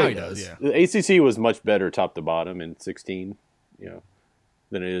I mean, you now think he does. yeah. the ACC was much better top to bottom in 16,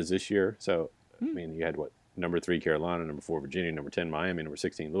 than it is this year. So, I mean, you had number 3 Carolina, number 4 Virginia, number 10 Miami, number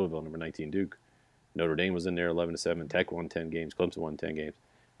 16 Louisville, number 19 Duke. Notre Dame was in there 11-7. Tech won 10 games. Clemson won 10 games.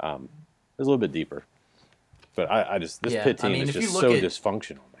 It was a little bit deeper, but this Pitt team is just so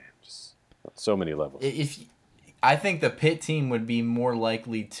dysfunctional, man. Just on so many levels. I think the Pitt team would be more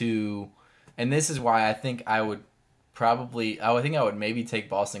likely to, and this is why I think I would maybe take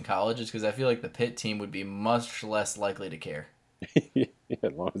Boston College, is because I feel like the Pitt team would be much less likely to care. Yeah,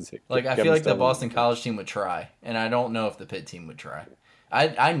 as long as I feel like the Boston College team would try, and I don't know if the Pitt team would try.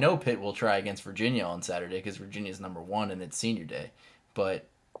 I know Pitt will try against Virginia on Saturday because Virginia's number 1 and it's senior day,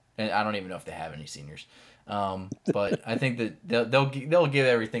 and I don't even know if they have any seniors. But I think that they'll give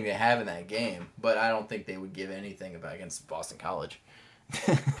everything they have in that game, but I don't think they would give anything against Boston College.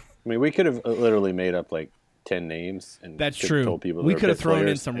 I mean, we could have literally made up like 10 names, and That's true. Told people We they were could have Pitt thrown in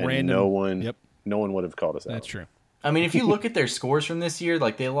players, some and random. No one would have called us out. That's true. I mean, if you look at their scores from this year,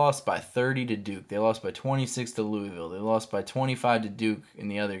 like they lost by 30 to Duke, they lost by 26 to Louisville, they lost by 25 to Duke in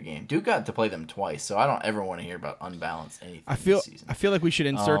the other game. Duke got to play them twice, so I don't ever want to hear about unbalanced anything this season. I feel like we should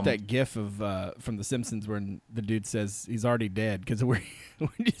insert that GIF of from The Simpsons when the dude says he's already dead because we're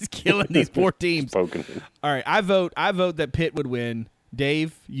just killing these poor teams. All right, I vote that Pitt would win.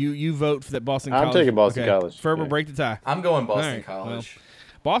 Dave, you vote for that Boston College. I'm taking Boston College. Ferber, Yeah. break the tie. I'm going Boston right, College.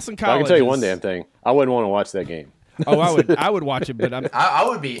 Well, Boston So College. I can tell you one damn thing. I wouldn't want to watch that game. Oh, I would watch it, but I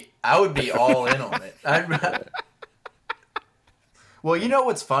would be all in on it. Well, you know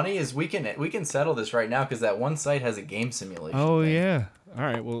what's funny is we can settle this right now because that one site has a game simulation. Oh thing. yeah. All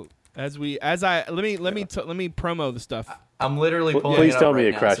right. Well, let me promo the stuff. I'm literally pulling Please it tell up me right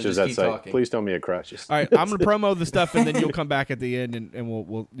it now, crashes so just that keep site. talking. Please tell me it crashes. All right, I'm gonna promo the stuff, and then you'll come back at the end,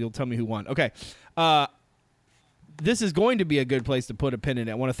 and you'll tell me who won. Okay. This is going to be a good place to put a pin in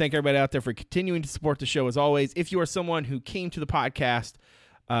it. I want to thank everybody out there for continuing to support the show as always. If you are someone who came to the podcast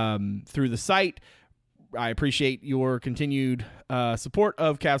through the site, I appreciate your continued support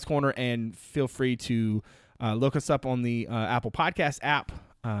of Cavs Corner, and feel free to look us up on the Apple Podcast app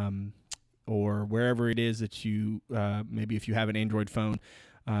or wherever it is that you maybe if you have an Android phone,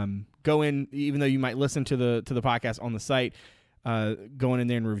 go in. Even though you might listen to the podcast on the site, going in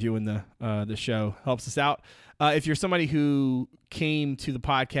there and reviewing the show helps us out. If you're somebody who came to the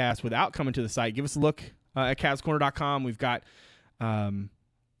podcast without coming to the site, give us a look at CavsCorner.com. We've got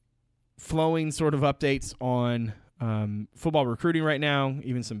flowing sort of updates on football recruiting right now,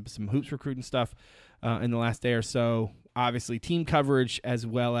 even some hoops recruiting stuff in the last day or so. Obviously, team coverage as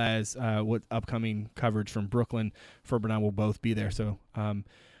well as what upcoming coverage from Brooklyn. Ferber and I will both be there, so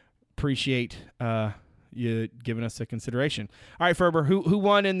appreciate you giving us a consideration. All right, Ferber, who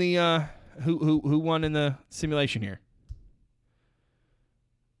won in the who won in the simulation here?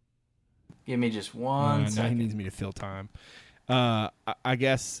 Give me just one Now second. he needs me to fill time. I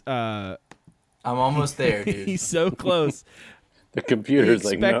guess I'm almost there, dude. he's so close. The He computer's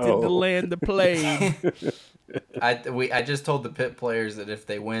like, expected no. to land the plane. I just told the Pitt players that if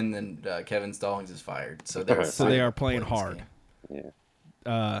they win, then Kevin Stallings is fired. So they are playing hard. Yeah.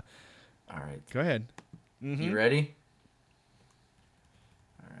 All right. Go ahead. You ready?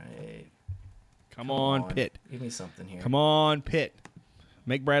 All right. Come on, Pitt. Give me something here. Come on, Pitt.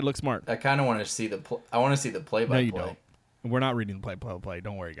 Make Brad look smart. I kind of want to see the play-by-play. No, you don't. We're not reading the play.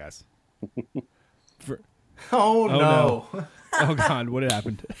 Don't worry, guys. Oh no. Oh God, what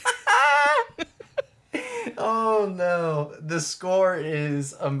happened? Oh no. The score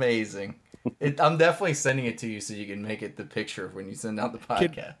is amazing. I'm definitely sending it to you so you can make it the picture when you send out the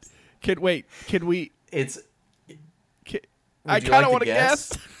podcast. Can we? It's. I kind of want to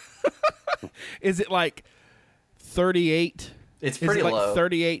guess. Is it like 38? It's pretty Is it low. like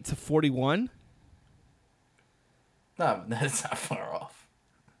 38 to 41? No, that's not far off.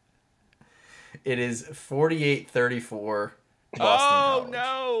 It is 48-34. Boston College.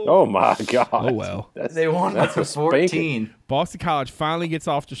 No! Oh my God! Oh well. They won by 14. Boston College finally gets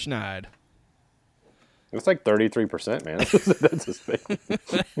off to Schneid. It's like 33%, man. That's a spanking.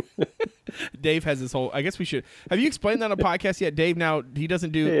 Dave has this whole. I guess we should. Have you explained that on a podcast yet, Dave? Now he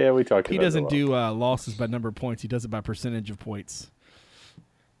doesn't do. Yeah, we talked. He doesn't do losses by number of points. He does it by percentage of points.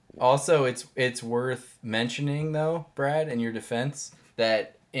 Also, it's worth mentioning though, Brad, in your defense,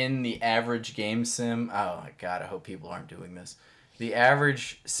 that in the average game sim, oh my God, I hope people aren't doing this. The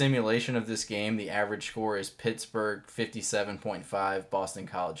average simulation of this game, the average score is Pittsburgh 57.5, Boston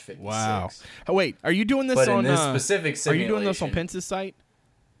College 56. Wow. Oh, wait, are you doing this But on in this specific Are you doing this on simulation, Pence's site?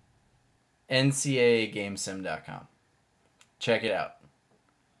 NCAAGamesim.com. Check it out.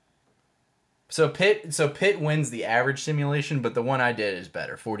 So Pitt wins the average simulation, but the one I did is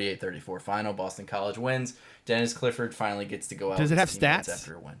better. 48-34 final. Boston College wins. Dennis Clifford finally gets to go out. Does it with have his teammates stats?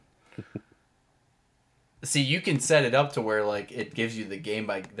 after a win? See, you can set it up to where like it gives you the game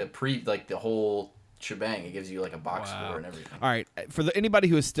by the whole shebang. It gives you like a box score and everything. All right, for anybody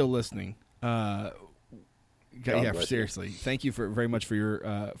who is still listening, bless seriously, thank you very much for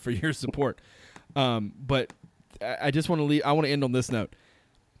your support. But I just want to leave. I want to end on this note.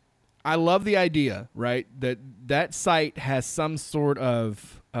 I love the idea, right? That site has some sort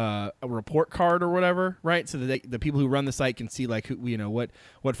of a report card or whatever, right? So that the people who run the site can see like who,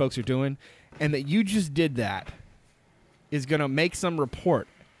 what folks are doing, and that you just did that is gonna make some report,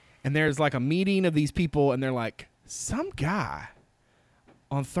 and there's like a meeting of these people, and they're like, some guy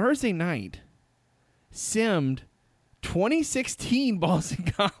on Thursday night simmed 2016 Boston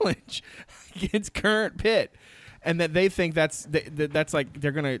College against current Pitt. And that they think that's like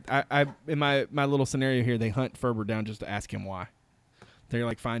they're gonna. I in my little scenario here, they hunt Ferber down just to ask him why. They're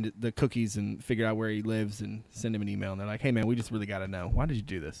like find the cookies and figure out where he lives and send him an email. And they're like, hey man, we just really got to know, why did you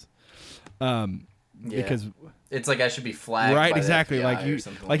do this? Because it's like I should be flagged. Right, by exactly. the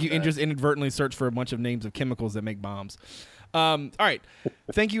FBI Like you that. just inadvertently search for a bunch of names of chemicals that make bombs. All right.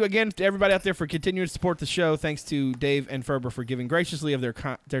 Thank you again to everybody out there for continuing to support the show. Thanks to Dave and Ferber for giving graciously of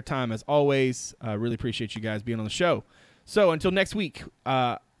their time as always. Really appreciate you guys being on the show. So until next week,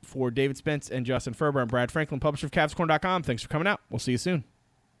 for David Spence and Justin Ferber, I'm Brad Franklin, publisher of CavsCorner.com. Thanks for coming out. We'll see you soon.